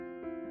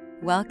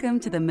Welcome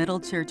to the Middle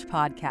Church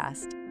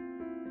Podcast,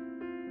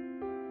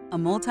 a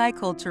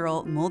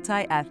multicultural,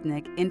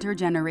 multi-ethnic,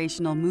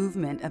 intergenerational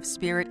movement of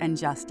spirit and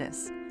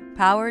justice,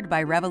 powered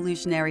by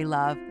revolutionary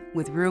love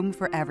with room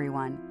for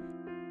everyone.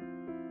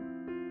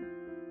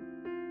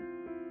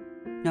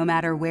 No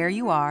matter where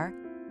you are,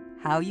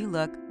 how you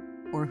look,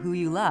 or who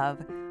you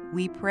love,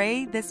 we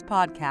pray this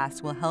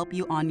podcast will help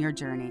you on your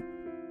journey.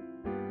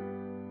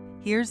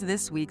 Here's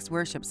this week's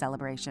worship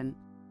celebration.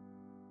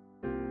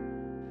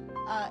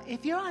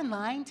 If you're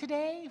online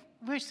today,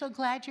 we're so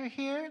glad you're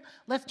here.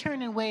 Let's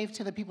turn and wave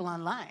to the people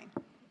online.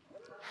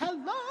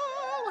 Hello!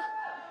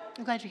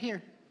 I'm glad you're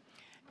here.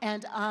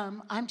 And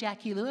I'm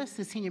Jackie Lewis,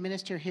 the senior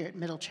minister here at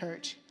Middle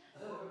Church.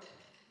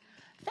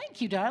 Thank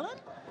you, darling.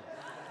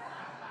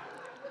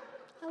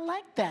 I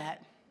like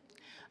that.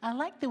 I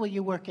like the way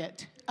you work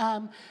it.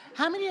 How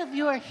many of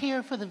you are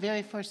here for the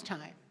very first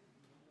time?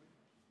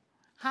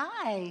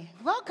 Hi,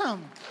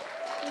 welcome.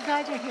 We're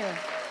glad you're here.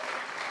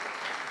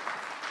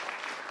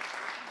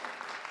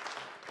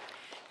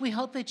 We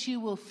hope that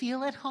you will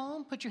feel at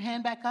home. Put your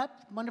hand back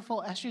up.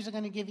 Wonderful ushers are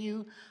going to give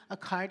you a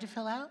card to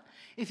fill out.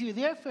 If you're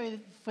there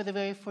for the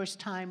very first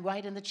time,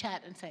 write in the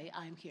chat and say,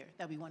 I'm here.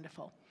 That'd be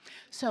wonderful.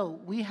 So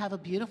we have a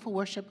beautiful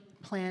worship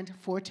planned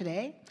for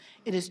today.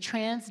 It is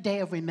Trans Day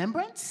of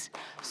Remembrance.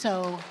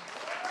 So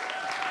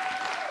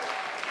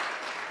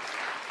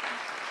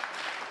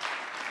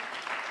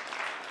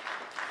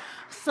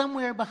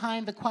somewhere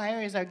behind the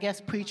choir is our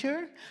guest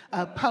preacher,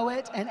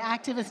 poet and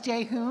activist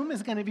Jay Hume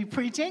is going to be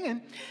preaching, and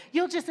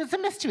it's a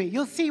mystery.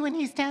 You'll see when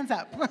he stands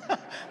up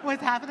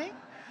what's happening.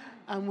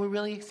 We're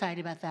really excited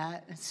about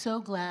that. And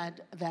so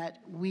glad that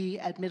we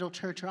at Middle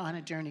Church are on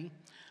a journey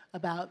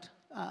about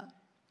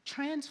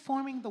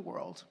transforming the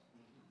world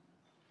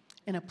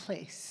in a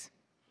place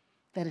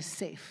that is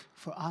safe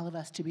for all of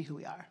us to be who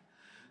we are.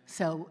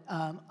 So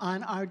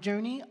on our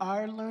journey,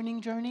 our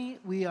learning journey,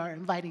 we are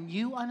inviting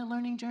you on a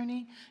learning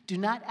journey. Do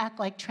not act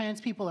like trans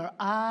people are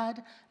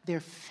odd. They're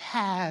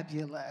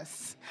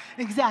fabulous,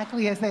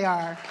 exactly as they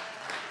are.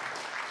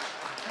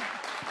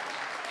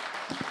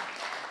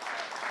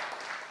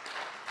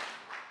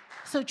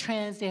 So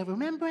Trans Day of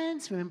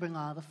Remembrance, remembering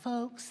all the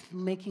folks,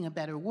 making a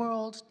better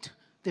world.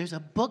 There's a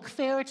book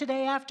fair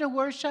today after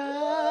worship.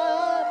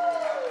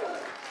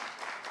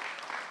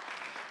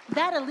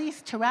 That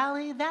Elise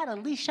Terali, that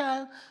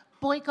Alicia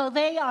Boyko,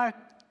 they are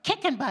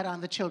kicking butt on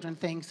the children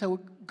thing. So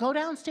go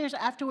downstairs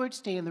afterwards,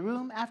 stay in the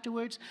room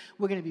afterwards.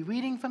 We're going to be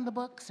reading from the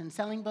books and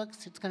selling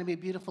books. It's going to be a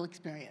beautiful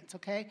experience,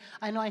 okay?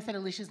 I know I said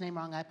Alicia's name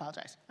wrong. I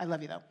apologize. I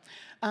love you,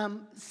 though.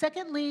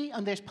 Secondly,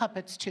 there's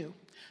puppets, too.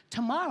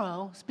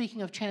 Tomorrow,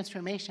 speaking of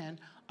transformation,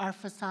 our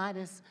facade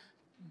is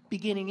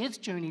beginning its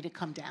journey to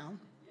come down.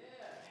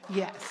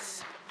 Yeah.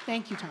 Yes.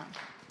 Thank you, Tom.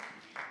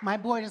 My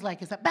board is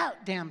like, it's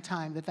about damn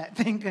time that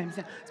thing comes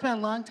down. It's been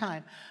a long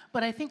time.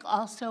 But I think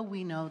also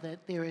we know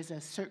that there is a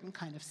certain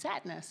kind of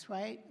sadness,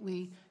 right?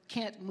 We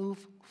can't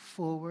move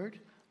forward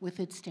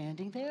with it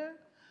standing there.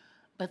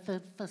 But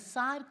the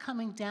facade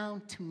coming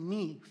down, to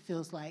me,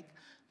 feels like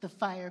the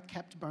fire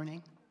kept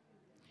burning.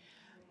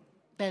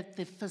 That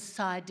the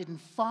facade didn't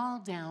fall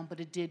down, but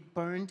it did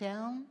burn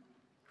down,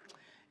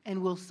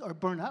 or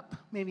burn up,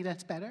 maybe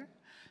that's better.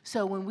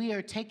 So when we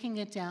are taking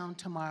it down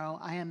tomorrow,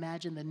 I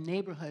imagine the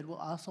neighborhood will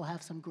also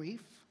have some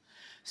grief.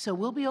 So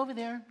we'll be over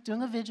there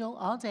doing a vigil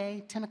all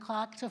day, 10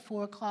 o'clock to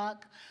 4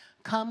 o'clock.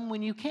 Come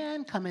when you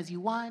can, come as you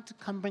want,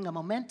 come bring a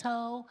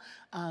memento,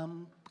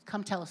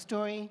 come tell a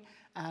story,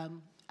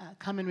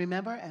 come and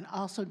remember, and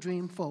also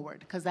dream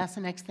forward, because that's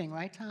the next thing,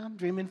 right, Tom?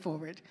 Dreaming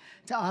forward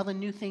to all the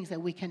new things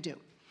that we can do.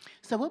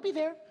 So we'll be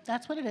there.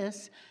 That's what it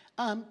is.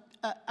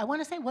 I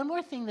want to say one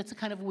more thing that's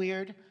kind of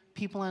weird.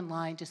 People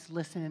online, just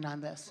listen in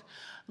on this.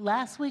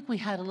 Last week, we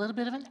had a little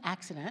bit of an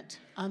accident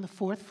on the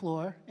 4th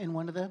floor in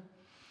one of the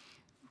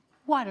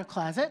water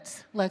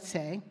closets, let's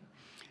say.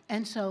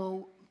 And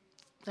so,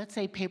 let's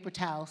say paper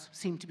towels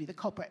seem to be the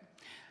culprit.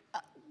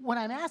 What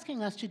I'm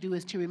asking us to do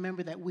is to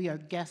remember that we are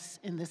guests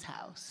in this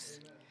house.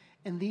 Amen.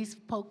 And these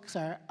folks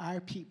are our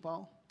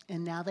people,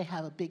 and now they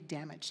have a big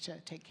damage to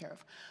take care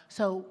of.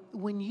 So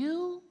when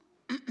you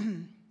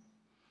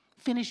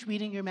finish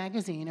reading your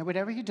magazine or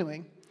whatever you're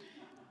doing,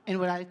 in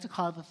what I like to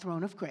call the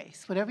throne of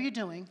grace. Whatever you're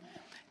doing,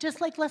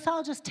 let's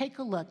all just take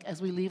a look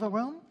as we leave a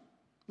room.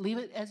 Leave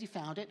it as you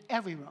found it,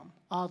 every room,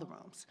 all the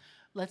rooms.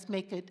 Let's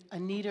make it a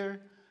neater,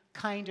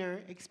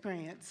 kinder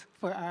experience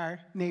for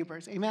our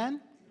neighbors. Amen?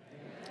 Amen.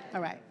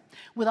 All right.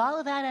 With all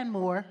of that and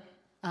more,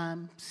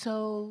 I'm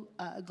so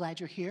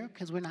glad you're here,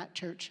 because we're not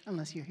church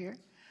unless you're here.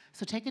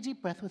 So take a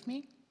deep breath with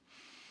me.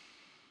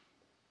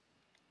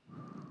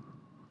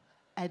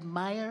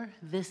 Admire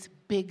this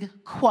big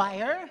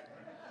choir.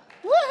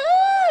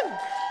 Woohoo!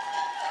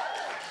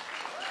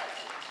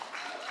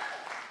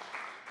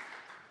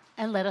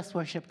 And let us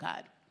worship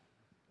God.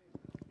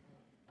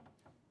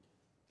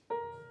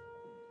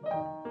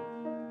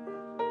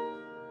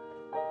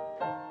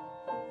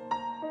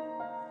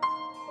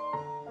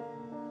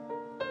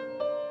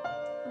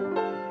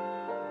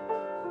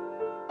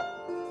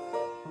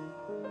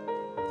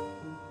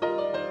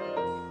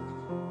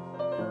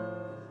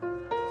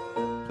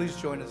 Please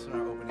join us in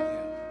our opening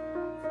hymn.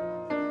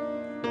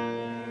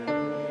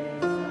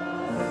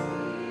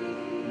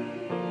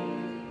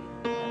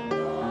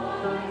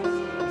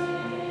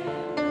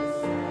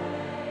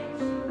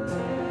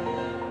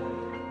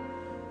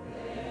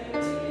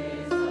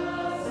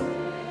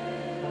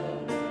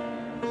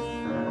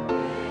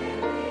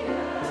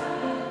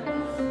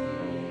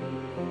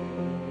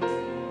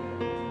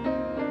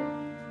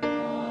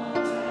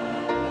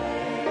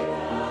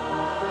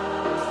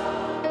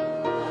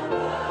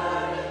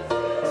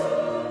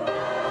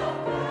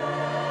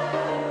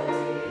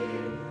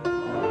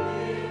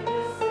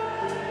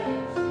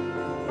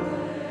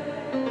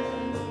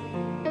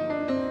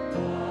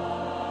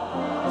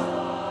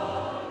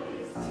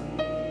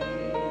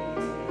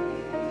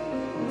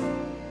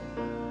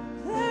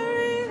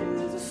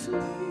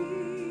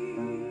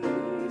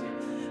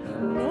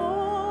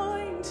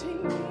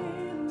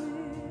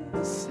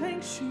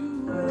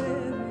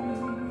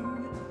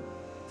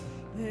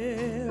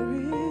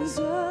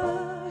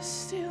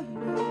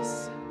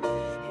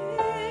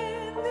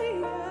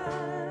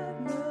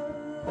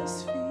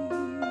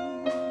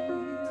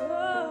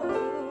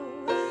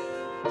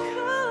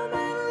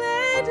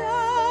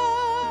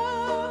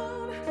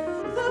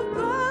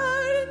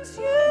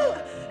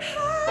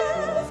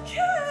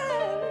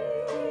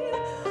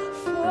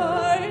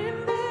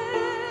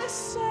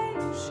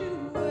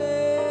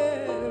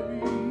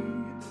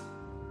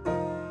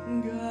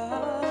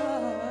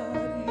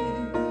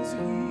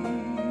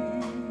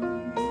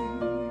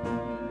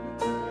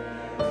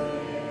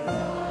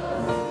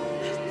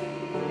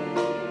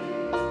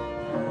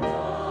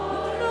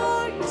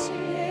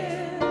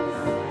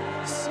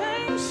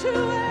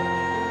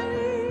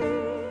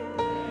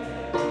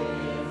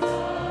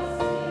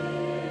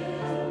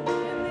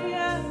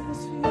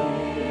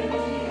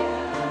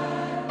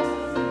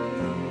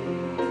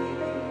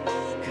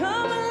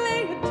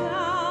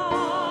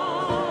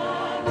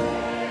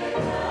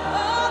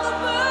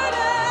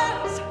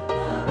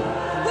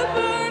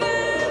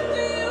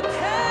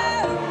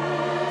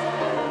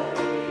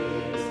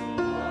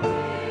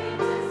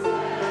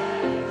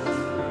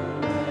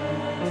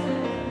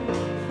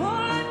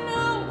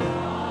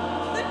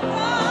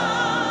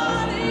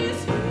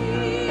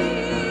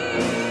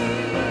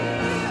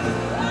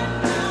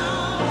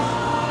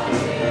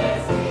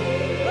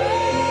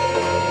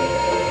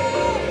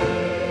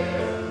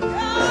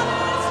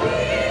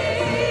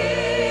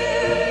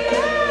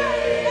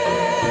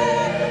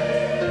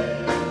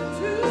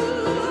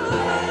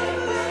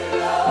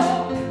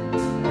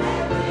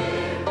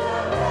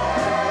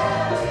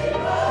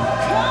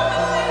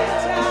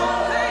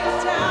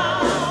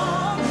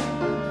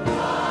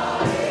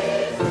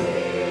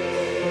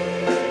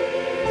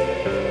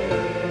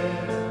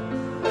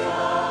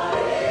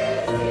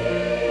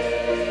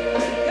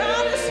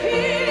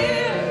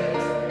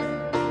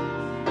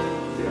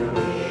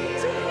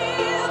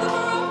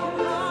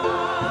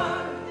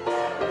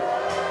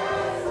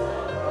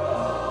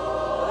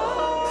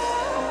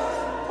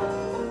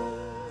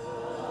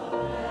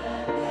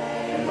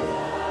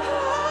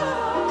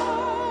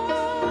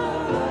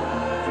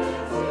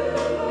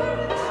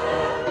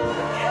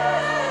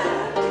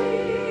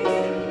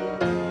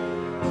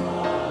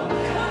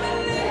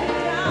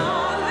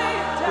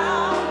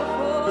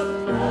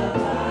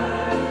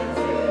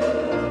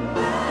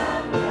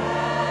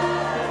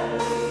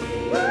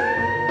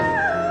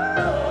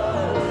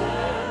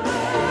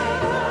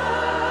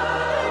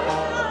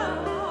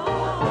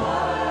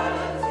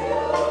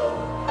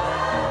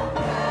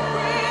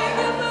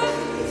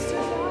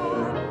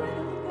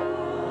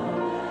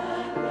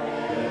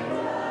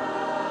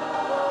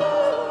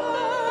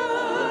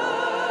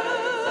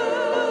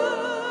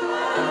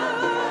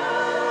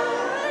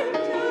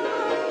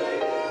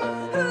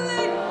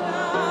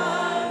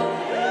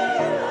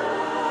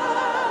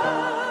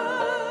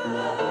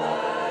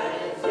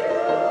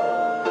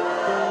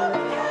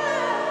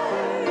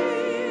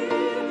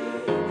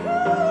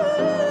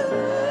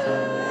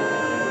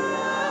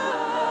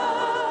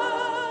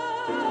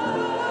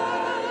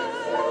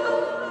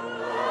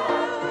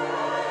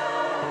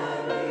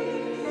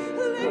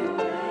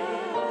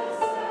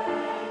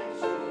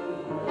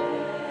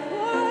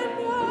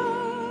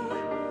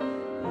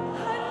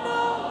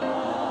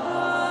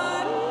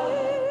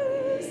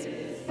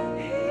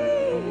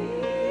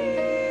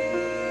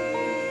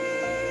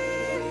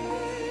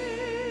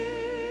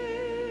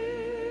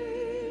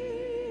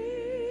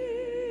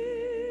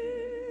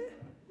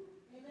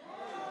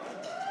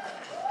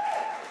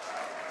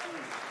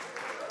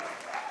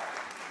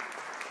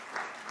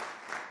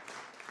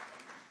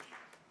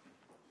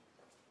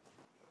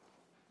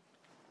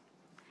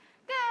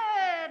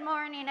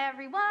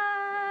 everyone.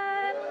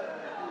 I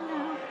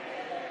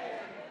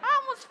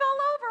almost fell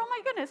over. Oh,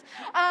 my goodness.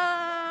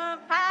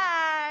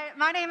 Hi,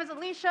 my name is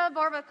Alicia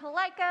Borba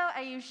Kalaiko.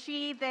 I use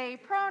she, they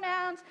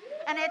pronouns,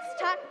 and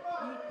it's time.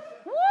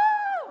 Woo!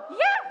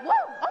 Yeah, woo!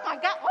 Oh, my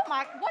God. Oh,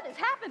 my. What is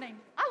happening?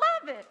 I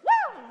love it.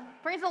 Woo!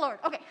 Praise the Lord.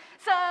 Okay,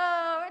 so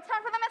it's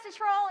time for the message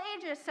for all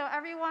ages. So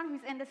everyone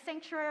who's in the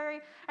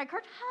sanctuary, I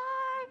encourage,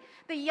 hi.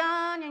 the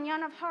young and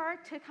young of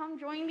heart to come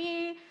join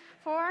me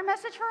for our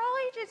message for all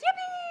ages.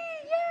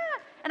 Yippee! Yeah!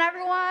 And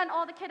everyone,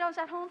 all the kiddos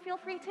at home, feel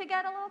free to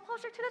get a little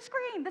closer to the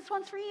screen. This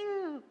one's for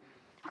you.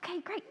 Okay,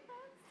 great.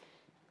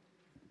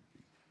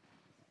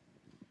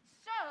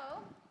 So,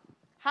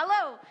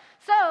 hello.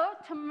 So,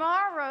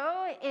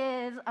 tomorrow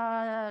is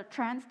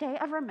Trans Day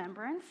of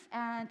Remembrance,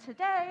 and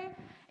today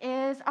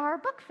is our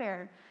book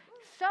fair.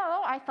 So,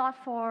 I thought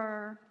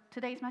for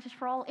today's message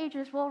for all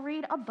ages, we'll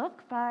read a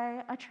book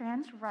by a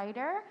trans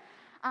writer,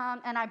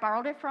 and I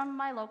borrowed it from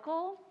my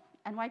local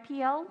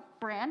NYPL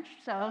branch,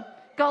 so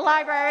go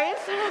libraries.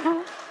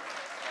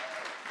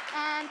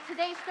 And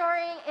today's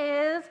story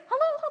is,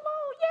 hello,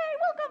 yay,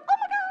 welcome, oh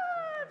my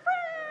God,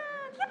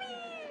 friends,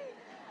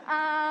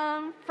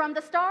 yippee! From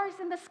the Stars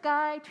in the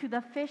Sky to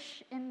the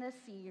Fish in the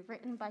Sea,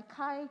 written by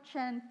Kai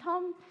Chen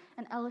Tom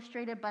and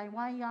illustrated by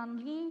Wai Yan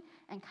Lee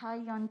and Kai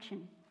Yan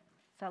Chin.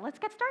 So let's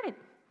get started.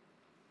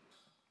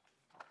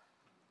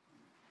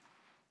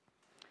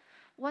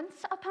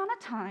 Once upon a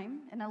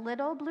time, in a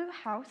little blue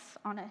house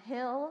on a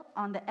hill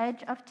on the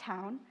edge of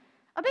town,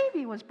 a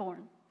baby was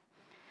born.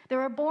 They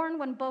were born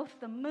when both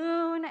the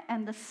moon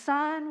and the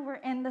sun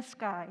were in the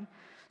sky,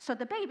 so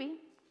the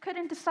baby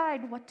couldn't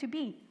decide what to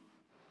be.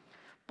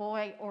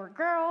 Boy or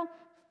girl,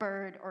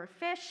 bird or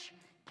fish,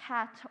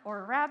 cat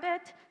or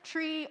rabbit,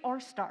 tree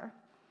or star.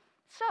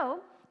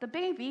 So the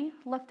baby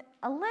looked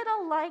a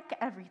little like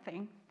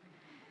everything.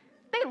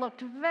 They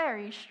looked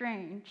very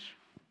strange.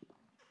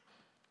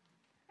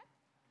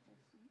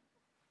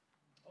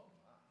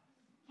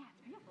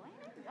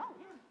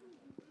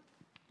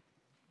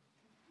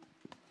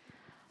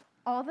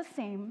 All the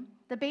same,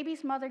 the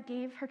baby's mother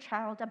gave her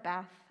child a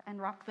bath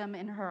and rocked them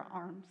in her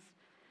arms.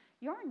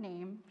 Your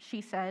name, she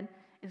said,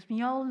 is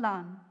Myo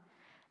Lan,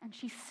 and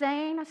she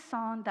sang a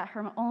song that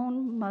her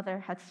own mother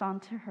had sung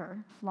to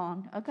her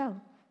long ago.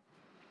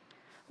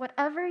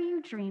 Whatever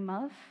you dream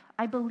of,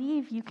 I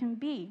believe you can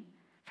be,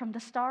 from the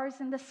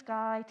stars in the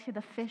sky to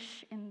the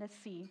fish in the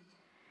sea.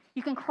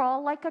 You can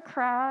crawl like a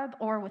crab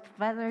or with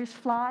feathers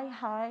fly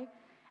high,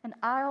 and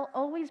I'll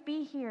always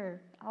be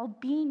here. I'll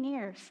be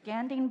near,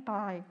 standing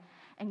by,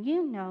 and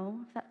you know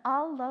that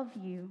I'll love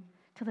you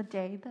till the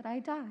day that I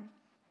die.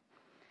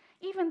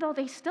 Even though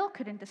they still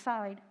couldn't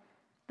decide,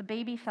 the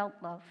baby felt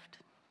loved.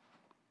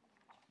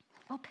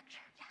 Oh,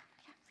 picture, yeah.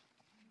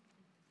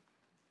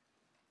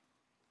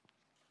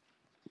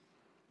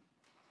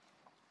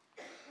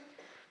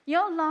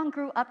 Yo Long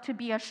grew up to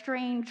be a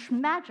strange,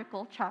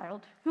 magical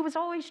child who was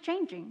always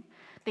changing.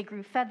 They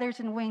grew feathers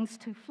and wings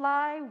to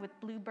fly with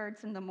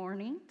bluebirds in the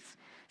mornings,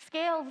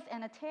 scales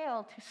and a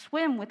tail to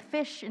swim with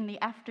fish in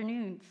the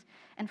afternoons,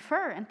 and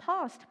fur and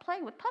paws to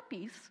play with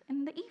puppies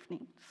in the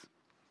evenings.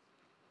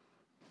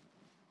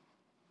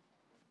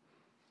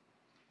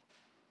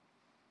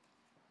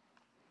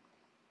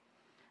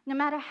 No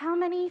matter how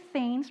many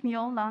things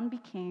Myo Lan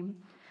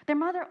became, their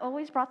mother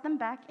always brought them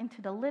back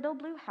into the little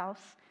blue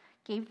house,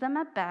 gave them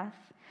a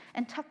bath,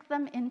 and tucked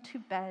them into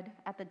bed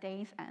at the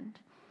day's end.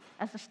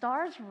 As the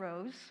stars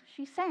rose,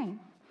 she sang,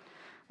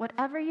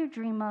 "Whatever you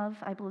dream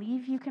of, I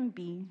believe you can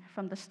be,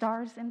 from the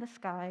stars in the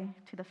sky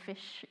to the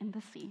fish in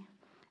the sea."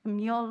 And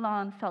Myo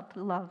Lan felt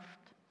loved.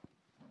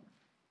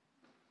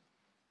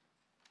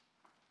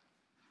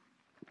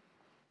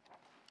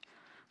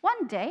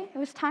 One day, it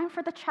was time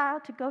for the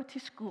child to go to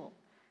school.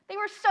 They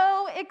were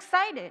so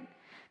excited.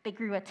 They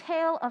grew a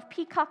tail of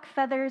peacock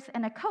feathers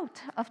and a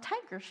coat of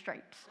tiger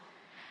stripes.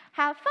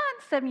 "Have fun,"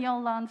 said Myo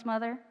Lan's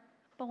mother.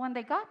 But when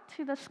they got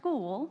to the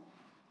school,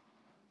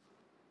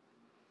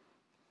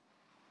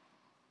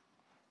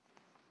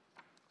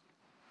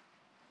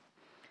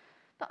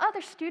 the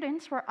other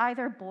students were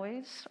either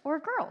boys or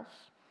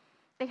girls.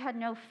 They had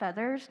no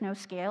feathers, no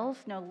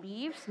scales, no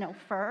leaves, no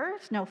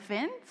furs, no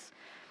fins,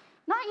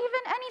 not even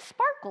any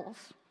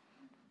sparkles.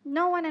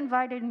 No one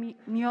invited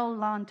Myo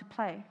Lan to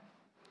play.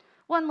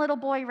 One little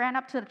boy ran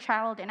up to the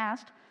child and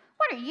asked,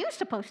 "What are you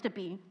supposed to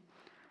be?"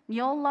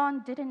 Myo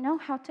Lan didn't know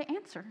how to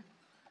answer.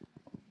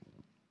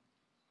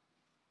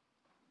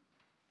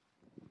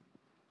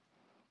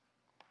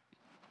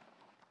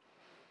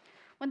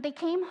 When they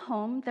came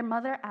home, their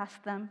mother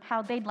asked them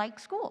how they'd like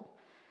school.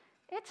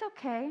 "It's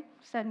okay,"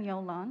 said Myo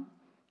Lan.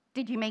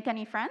 "Did you make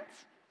any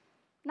friends?"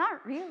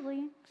 "Not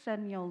really," said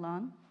Myo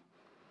Lan.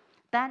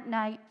 That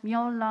night,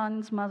 Myo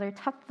Lan's mother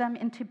tucked them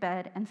into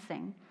bed and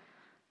sang,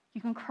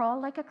 "You can crawl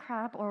like a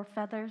crab or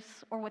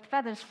with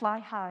feathers fly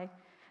high,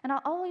 and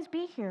I'll always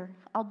be here.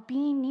 I'll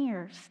be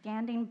near,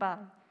 standing by,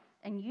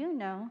 and you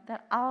know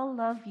that I'll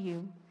love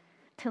you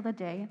till the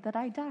day that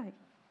I die."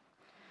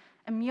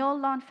 And Myo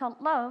Lan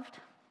felt loved,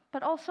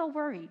 but also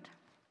worried.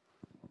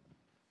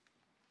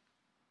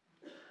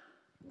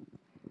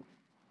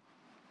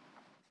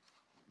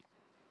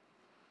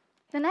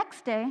 The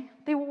next day,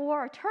 they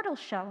wore a turtle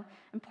shell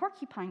and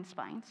porcupine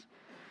spines.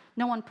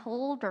 No one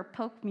pulled or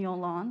poked Myo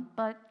Lan,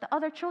 but the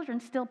other children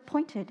still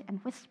pointed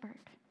and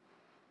whispered.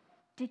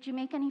 "Did you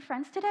make any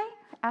friends today?"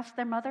 asked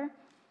their mother.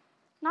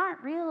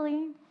 "Not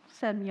really,"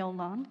 said Myo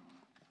Lan.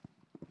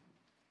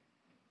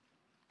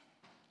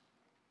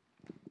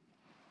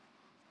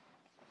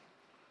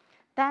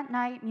 That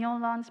night,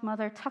 Myolan's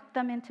mother tucked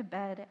them into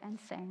bed and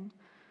sang,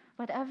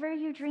 "Whatever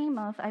you dream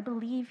of, I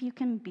believe you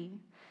can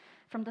be,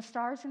 from the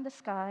stars in the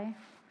sky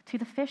to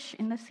the fish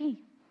in the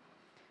sea."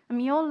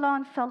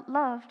 Myolan felt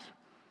loved,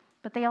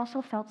 but they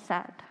also felt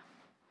sad.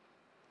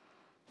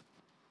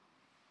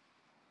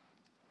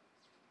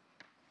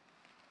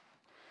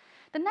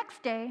 The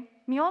next day,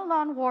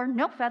 Myolan wore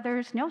no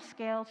feathers, no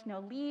scales, no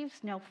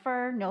leaves, no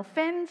fur, no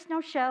fins, no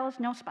shells,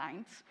 no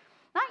spines,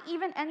 not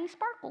even any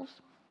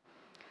sparkles.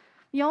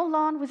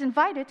 Myolan was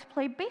invited to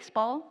play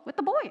baseball with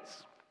the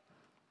boys.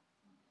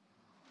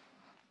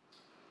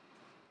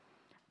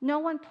 No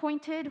one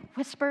pointed,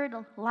 whispered,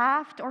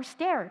 laughed, or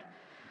stared.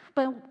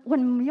 But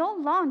when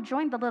Myolan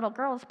joined the little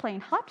girls playing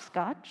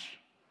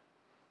hopscotch,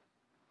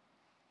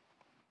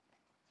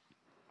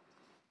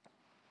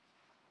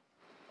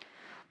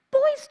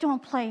 "Boys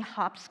don't play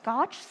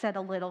hopscotch," said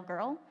a little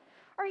girl.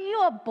 "Are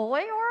you a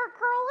boy or a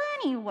girl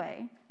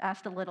anyway?"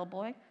 asked a little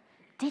boy.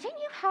 "Didn't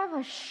you have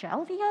a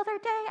shell the other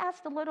day?"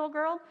 asked the little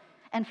girl.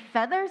 "And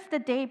feathers the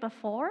day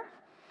before?"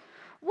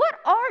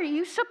 "What are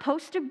you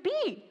supposed to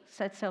be?"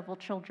 said several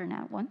children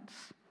at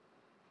once.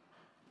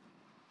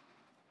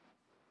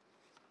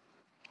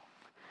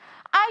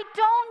 "I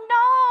don't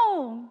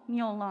know,"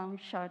 Myolan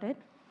shouted,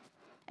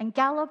 and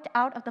galloped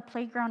out of the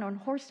playground on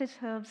horse's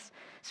hooves,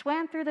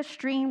 swam through the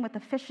stream with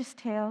a fish's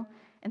tail,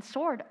 and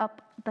soared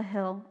up the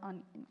hill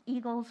on an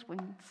eagle's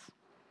wings.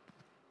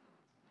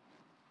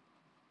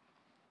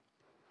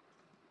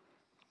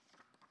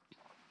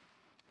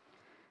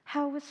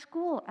 "How was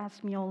school?"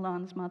 asked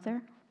Myolan's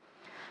mother.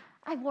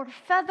 "I wore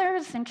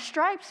feathers and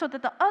stripes so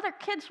that the other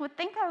kids would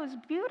think I was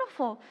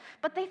beautiful,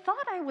 but they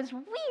thought I was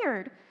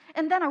weird.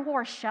 And then I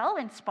wore a shell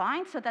and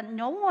spines so that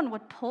no one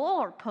would pull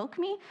or poke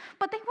me,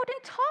 but they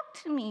wouldn't talk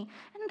to me.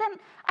 And then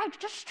I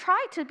just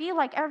tried to be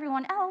like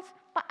everyone else,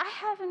 but I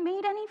haven't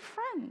made any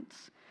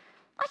friends.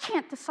 I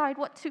can't decide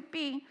what to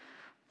be.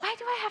 Why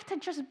do I have to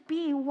just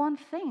be one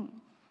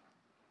thing?"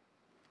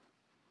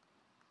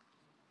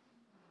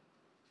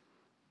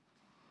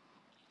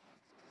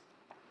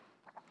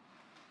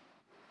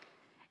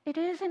 "It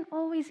isn't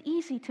always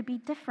easy to be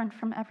different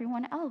from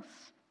everyone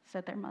else,"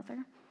 said their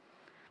mother.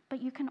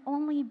 "But you can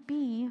only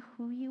be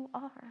who you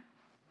are."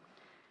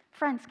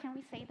 Friends, can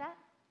we say that?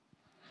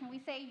 Can we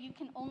say you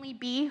can only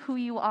be who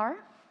you are?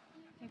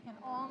 You can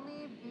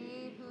only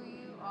be who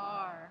you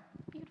are.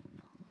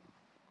 Beautiful.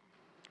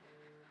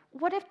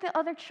 "What if the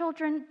other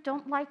children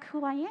don't like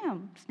who I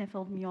am?"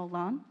 sniffled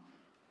Myolan.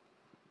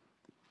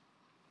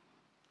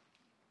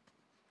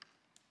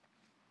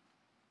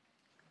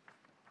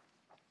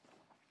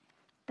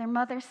 Their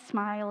mother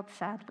smiled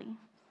sadly.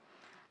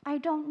 "I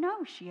don't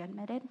know," she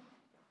admitted,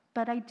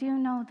 "but I do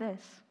know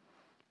this.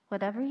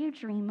 Whatever you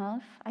dream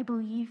of, I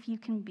believe you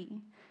can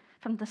be,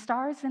 from the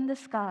stars in the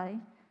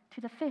sky to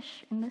the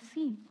fish in the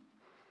sea."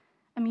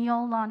 And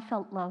Myolan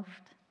felt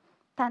loved.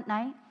 That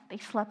night, they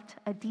slept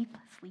a deep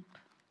sleep.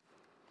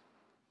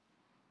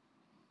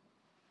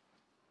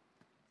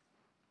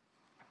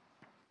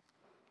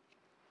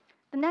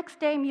 The next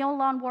day,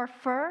 Myolan wore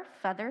fur,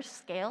 feathers,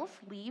 scales,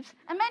 leaves,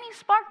 and many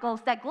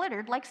sparkles that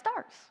glittered like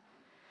stars.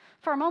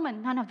 For a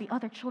moment, none of the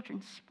other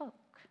children spoke.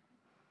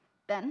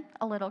 Then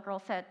a little girl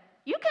said,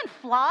 "You can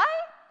fly?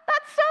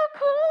 That's so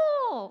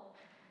cool!"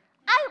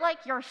 "I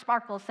like your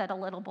sparkles," said a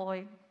little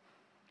boy.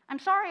 "I'm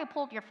sorry I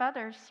pulled your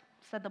feathers,"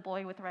 said the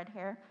boy with red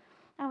hair.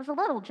 "I was a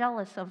little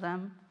jealous of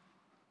them."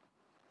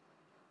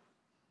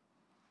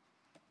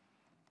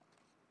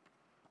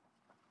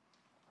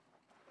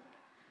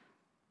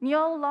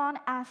 Myolan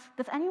asked,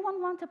 "Does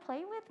anyone want to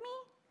play with me?"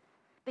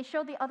 They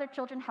showed the other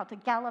children how to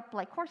gallop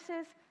like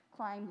horses,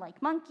 climb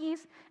like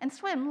monkeys, and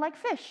swim like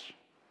fish.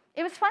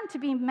 It was fun to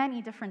be many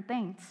different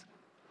things.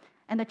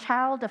 And the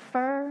child of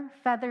fur,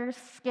 feathers,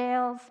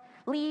 scales,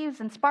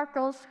 leaves, and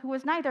sparkles, who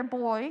was neither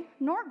boy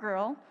nor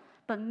girl,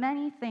 but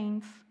many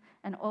things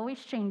and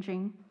always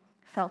changing,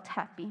 felt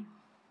happy.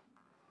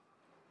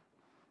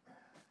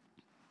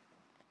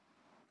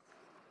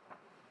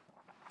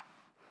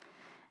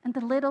 In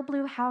the little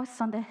blue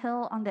house on the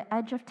hill on the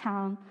edge of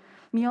town,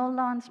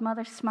 Myolan's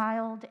mother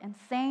smiled and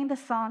sang the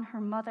song her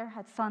mother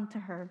had sung to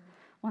her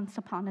once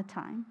upon a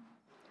time.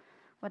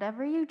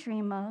 "Whatever you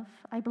dream of,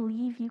 I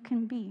believe you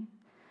can be,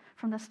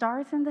 from the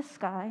stars in the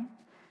sky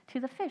to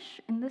the fish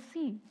in the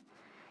sea.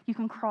 You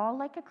can crawl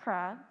like a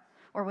crab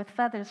or with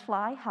feathers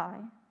fly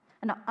high,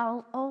 and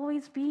I'll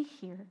always be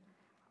here.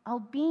 I'll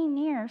be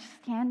near,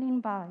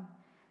 standing by,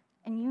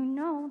 and you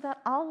know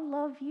that I'll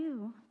love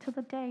you till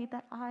the day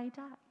that I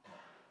die.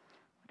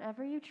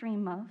 Whatever you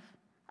dream of,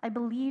 I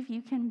believe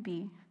you can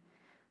be,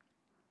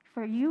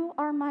 for you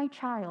are my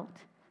child,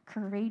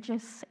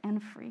 courageous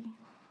and free."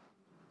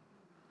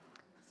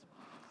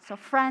 So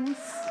friends,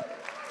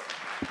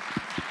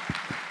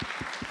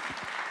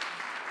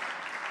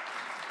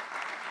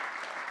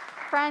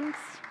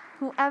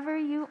 whoever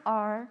you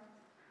are,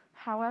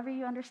 however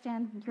you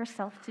understand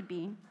yourself to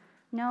be,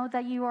 know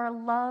that you are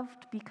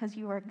loved because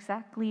you are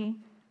exactly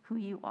who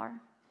you are.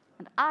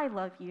 And I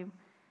love you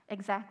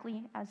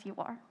exactly as you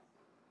are.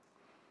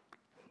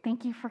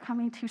 Thank you for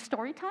coming to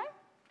Storytime.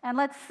 And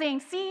let's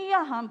sing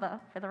Sia Hamba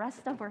for the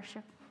rest of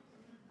worship.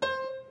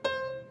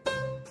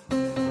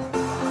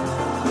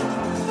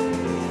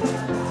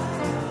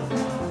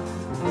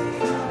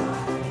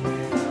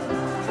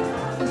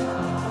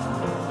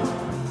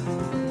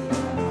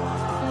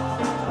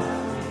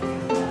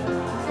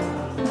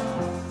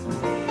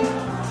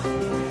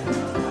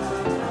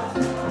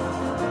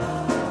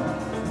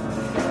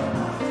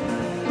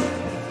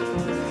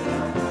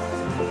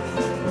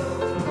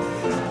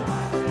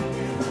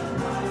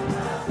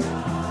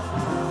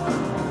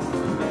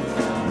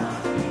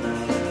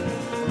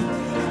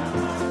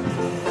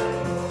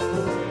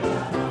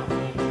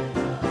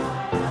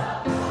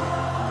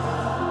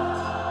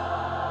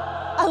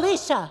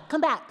 Alicia,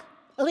 come back.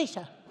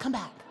 Alicia, come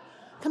back.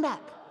 Come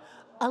back.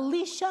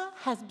 Alicia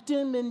has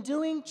been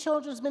doing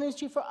children's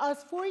ministry for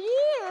us for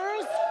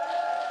years.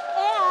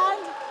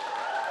 And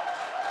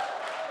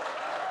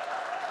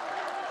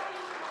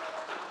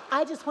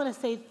I just want to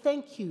say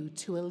thank you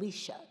to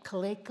Alicia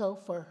Kaleko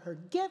for her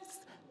gifts,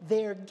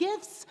 their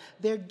gifts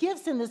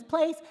in this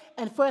place,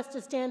 and for us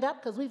to stand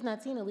up because we've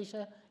not seen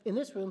Alicia in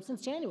this room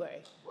since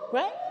January,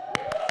 right?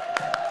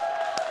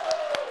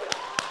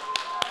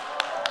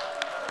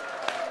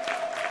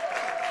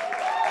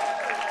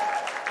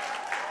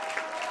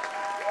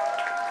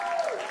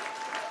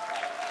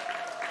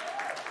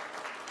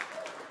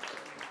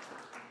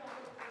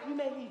 You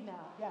may leave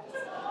now, yes.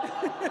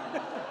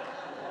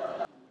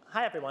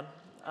 Hi, everyone.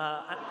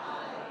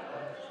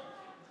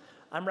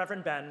 I'm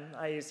Reverend Ben.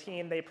 I use he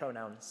and they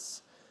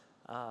pronouns.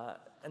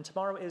 And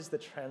tomorrow is the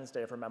Trans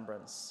Day of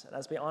Remembrance. And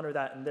as we honor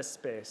that in this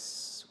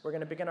space, we're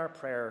going to begin our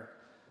prayer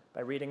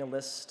by reading a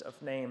list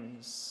of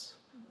names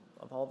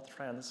of all the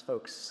trans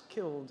folks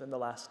killed in the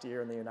last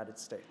year in the United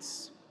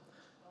States.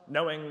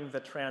 Knowing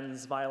that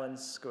trans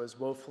violence goes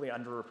woefully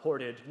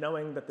underreported,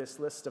 knowing that this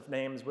list of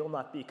names will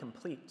not be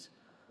complete,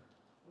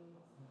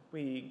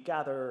 we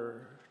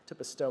gather to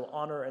bestow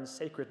honor and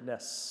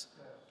sacredness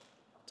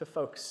to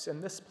folks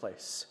in this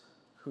place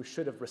who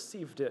should have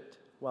received it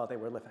while they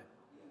were living.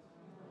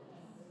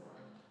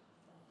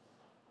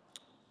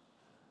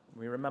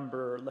 We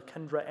remember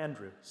LaKendra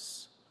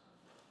Andrews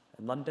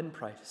and London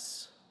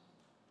Price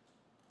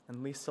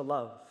and Lisa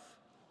Love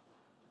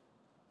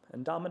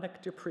and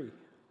Dominic Dupree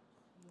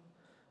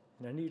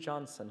and Annie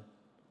Johnson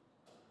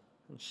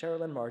and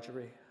Sherilyn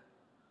Marjorie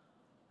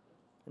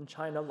and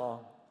China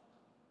Long,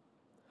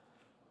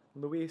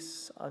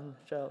 Luis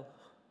Angel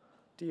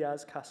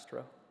Diaz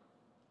Castro,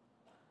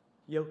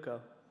 Yoko,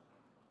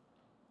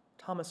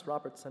 Thomas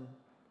Robertson,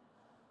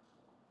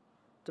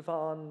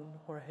 Devon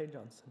Jorge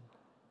Johnson,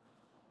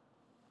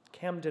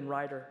 Camden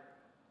Ryder,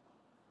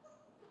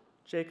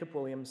 Jacob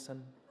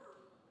Williamson,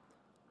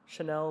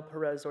 Chanel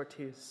Perez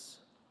Ortiz,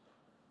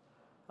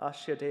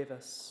 Ashia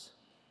Davis,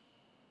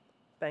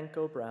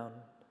 Banco Brown,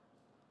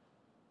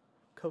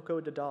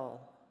 Coco Dadal,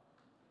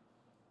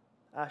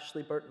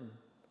 Ashley Burton,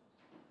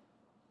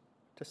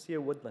 Tasia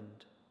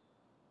Woodland,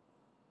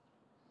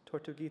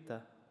 Tortuguita,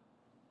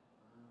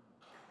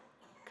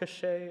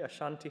 Cache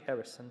Ashanti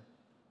Harrison,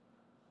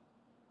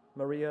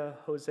 Maria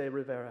Jose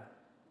Rivera,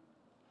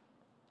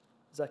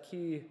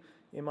 Zaki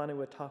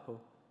Imanuetaho,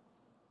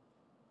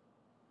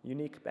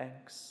 Unique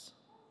Banks,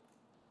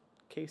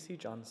 Casey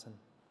Johnson,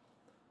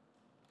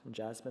 and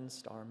Jasmine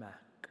Starr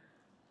Mack.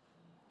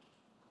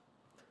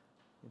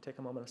 You take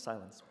a moment of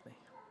silence with me.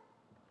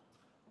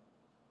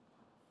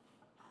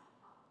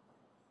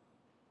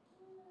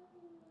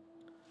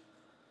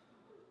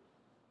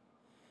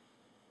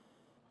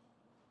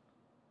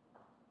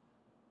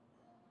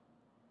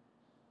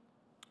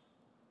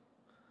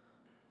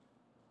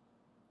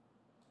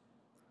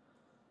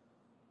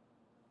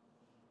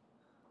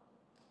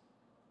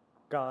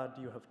 God,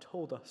 you have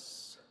told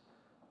us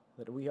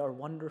that we are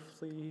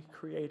wonderfully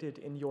created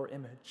in your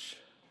image.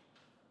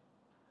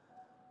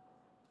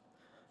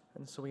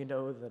 And so we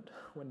know that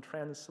when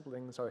trans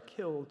siblings are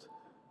killed,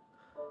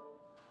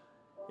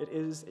 it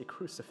is a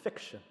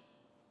crucifixion,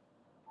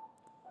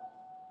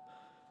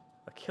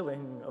 a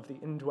killing of the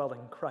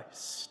indwelling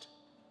Christ.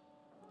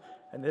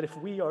 And that if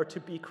we are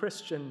to be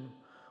Christian,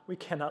 we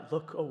cannot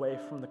look away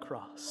from the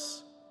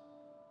cross.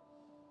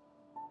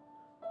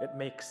 It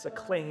makes a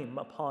claim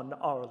upon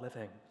our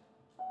living.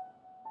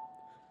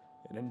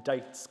 It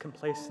indicts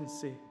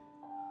complacency.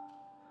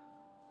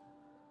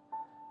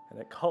 And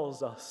it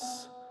calls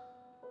us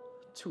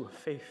to a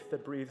faith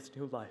that breathes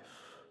new life,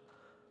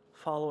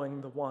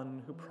 following the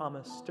one who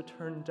promised to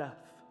turn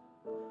death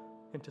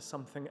into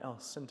something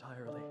else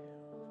entirely.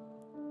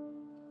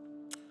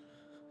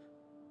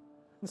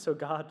 And so,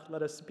 God,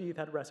 let us be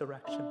that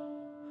resurrection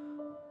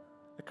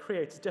that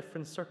creates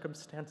different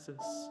circumstances,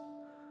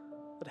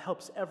 that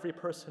helps every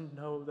person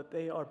know that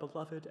they are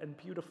beloved and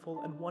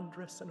beautiful and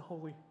wondrous and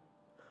holy,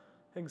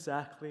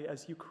 exactly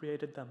as you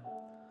created them,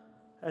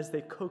 as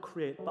they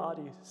co-create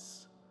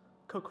bodies,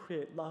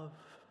 co-create love,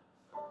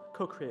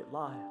 co-create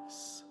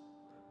lives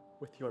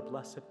with your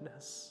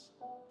blessedness.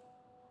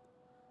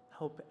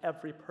 Help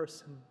every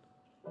person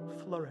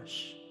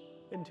flourish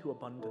into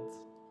abundance,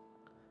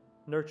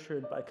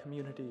 nurtured by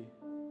community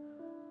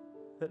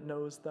that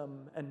knows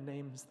them and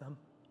names them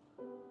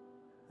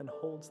and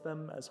holds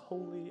them as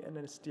holy and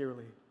as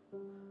dearly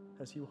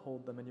as you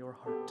hold them in your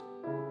heart.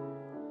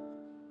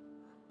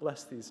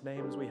 Bless these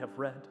names we have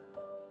read,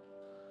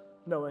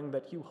 knowing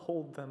that you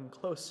hold them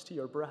close to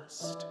your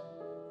breast,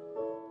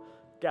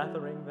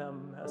 gathering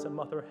them as a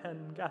mother hen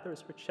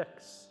gathers her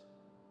chicks.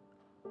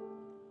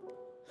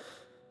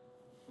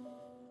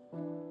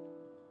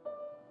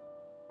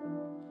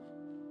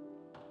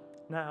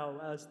 Now,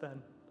 as then,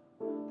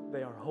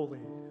 they are holy,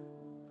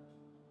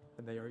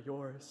 and they are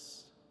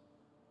yours.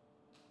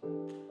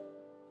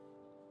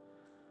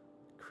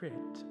 Create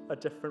a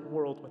different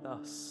world with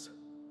us.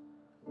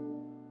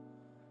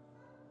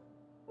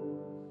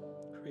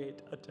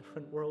 Create a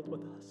different world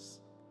with us.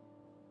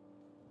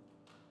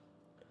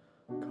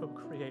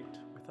 Co-create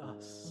with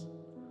us.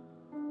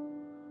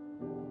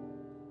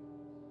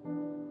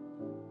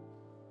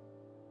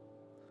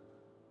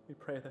 We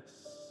pray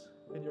this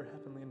in your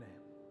heavenly name.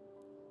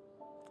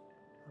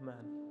 Amen.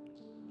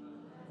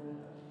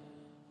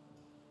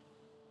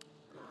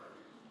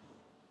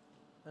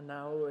 And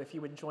now, if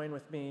you would join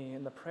with me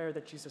in the prayer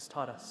that Jesus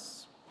taught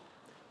us,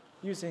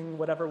 using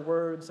whatever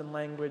words and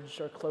language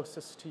are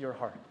closest to your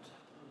heart.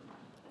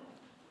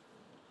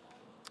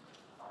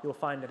 You'll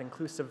find an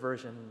inclusive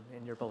version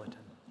in your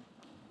bulletin.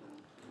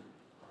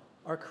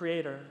 Our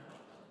Creator,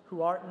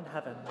 who art in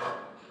heaven,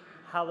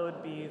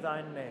 hallowed be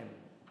thy name.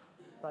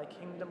 Thy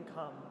kingdom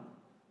come,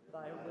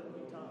 thy will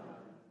be done.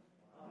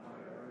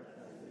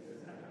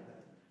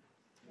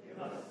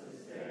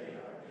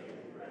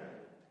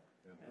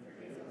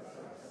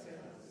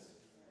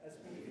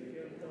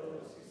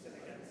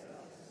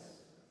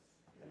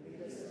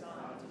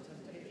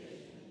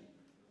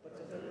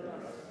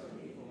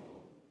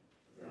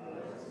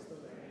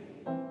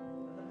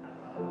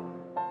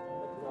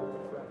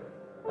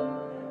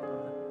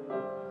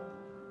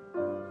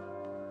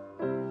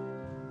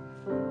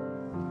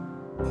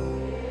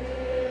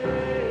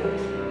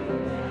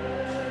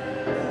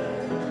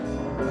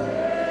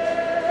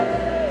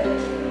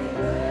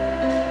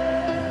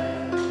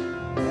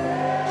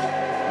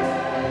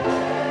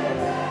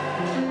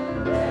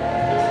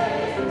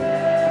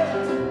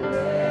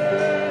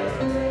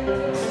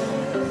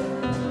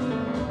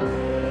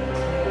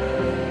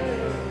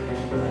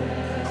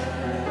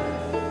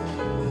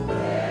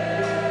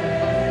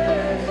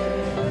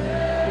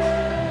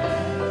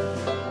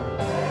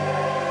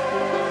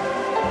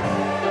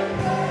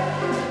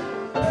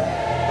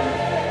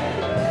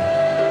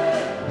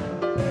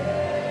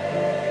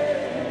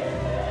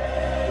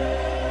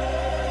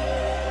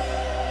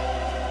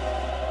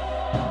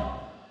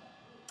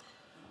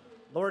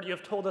 Lord, you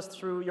have told us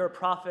through your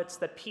prophets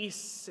that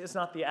peace is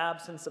not the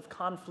absence of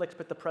conflict,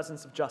 but the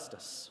presence of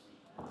justice.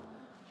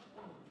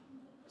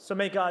 So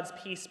may God's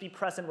peace be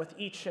present with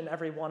each and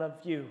every one of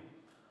you,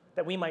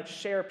 that we might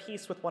share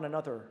peace with one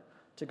another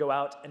to go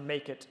out and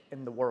make it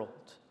in the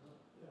world.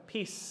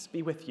 Peace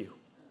be with you.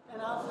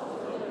 And also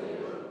with you.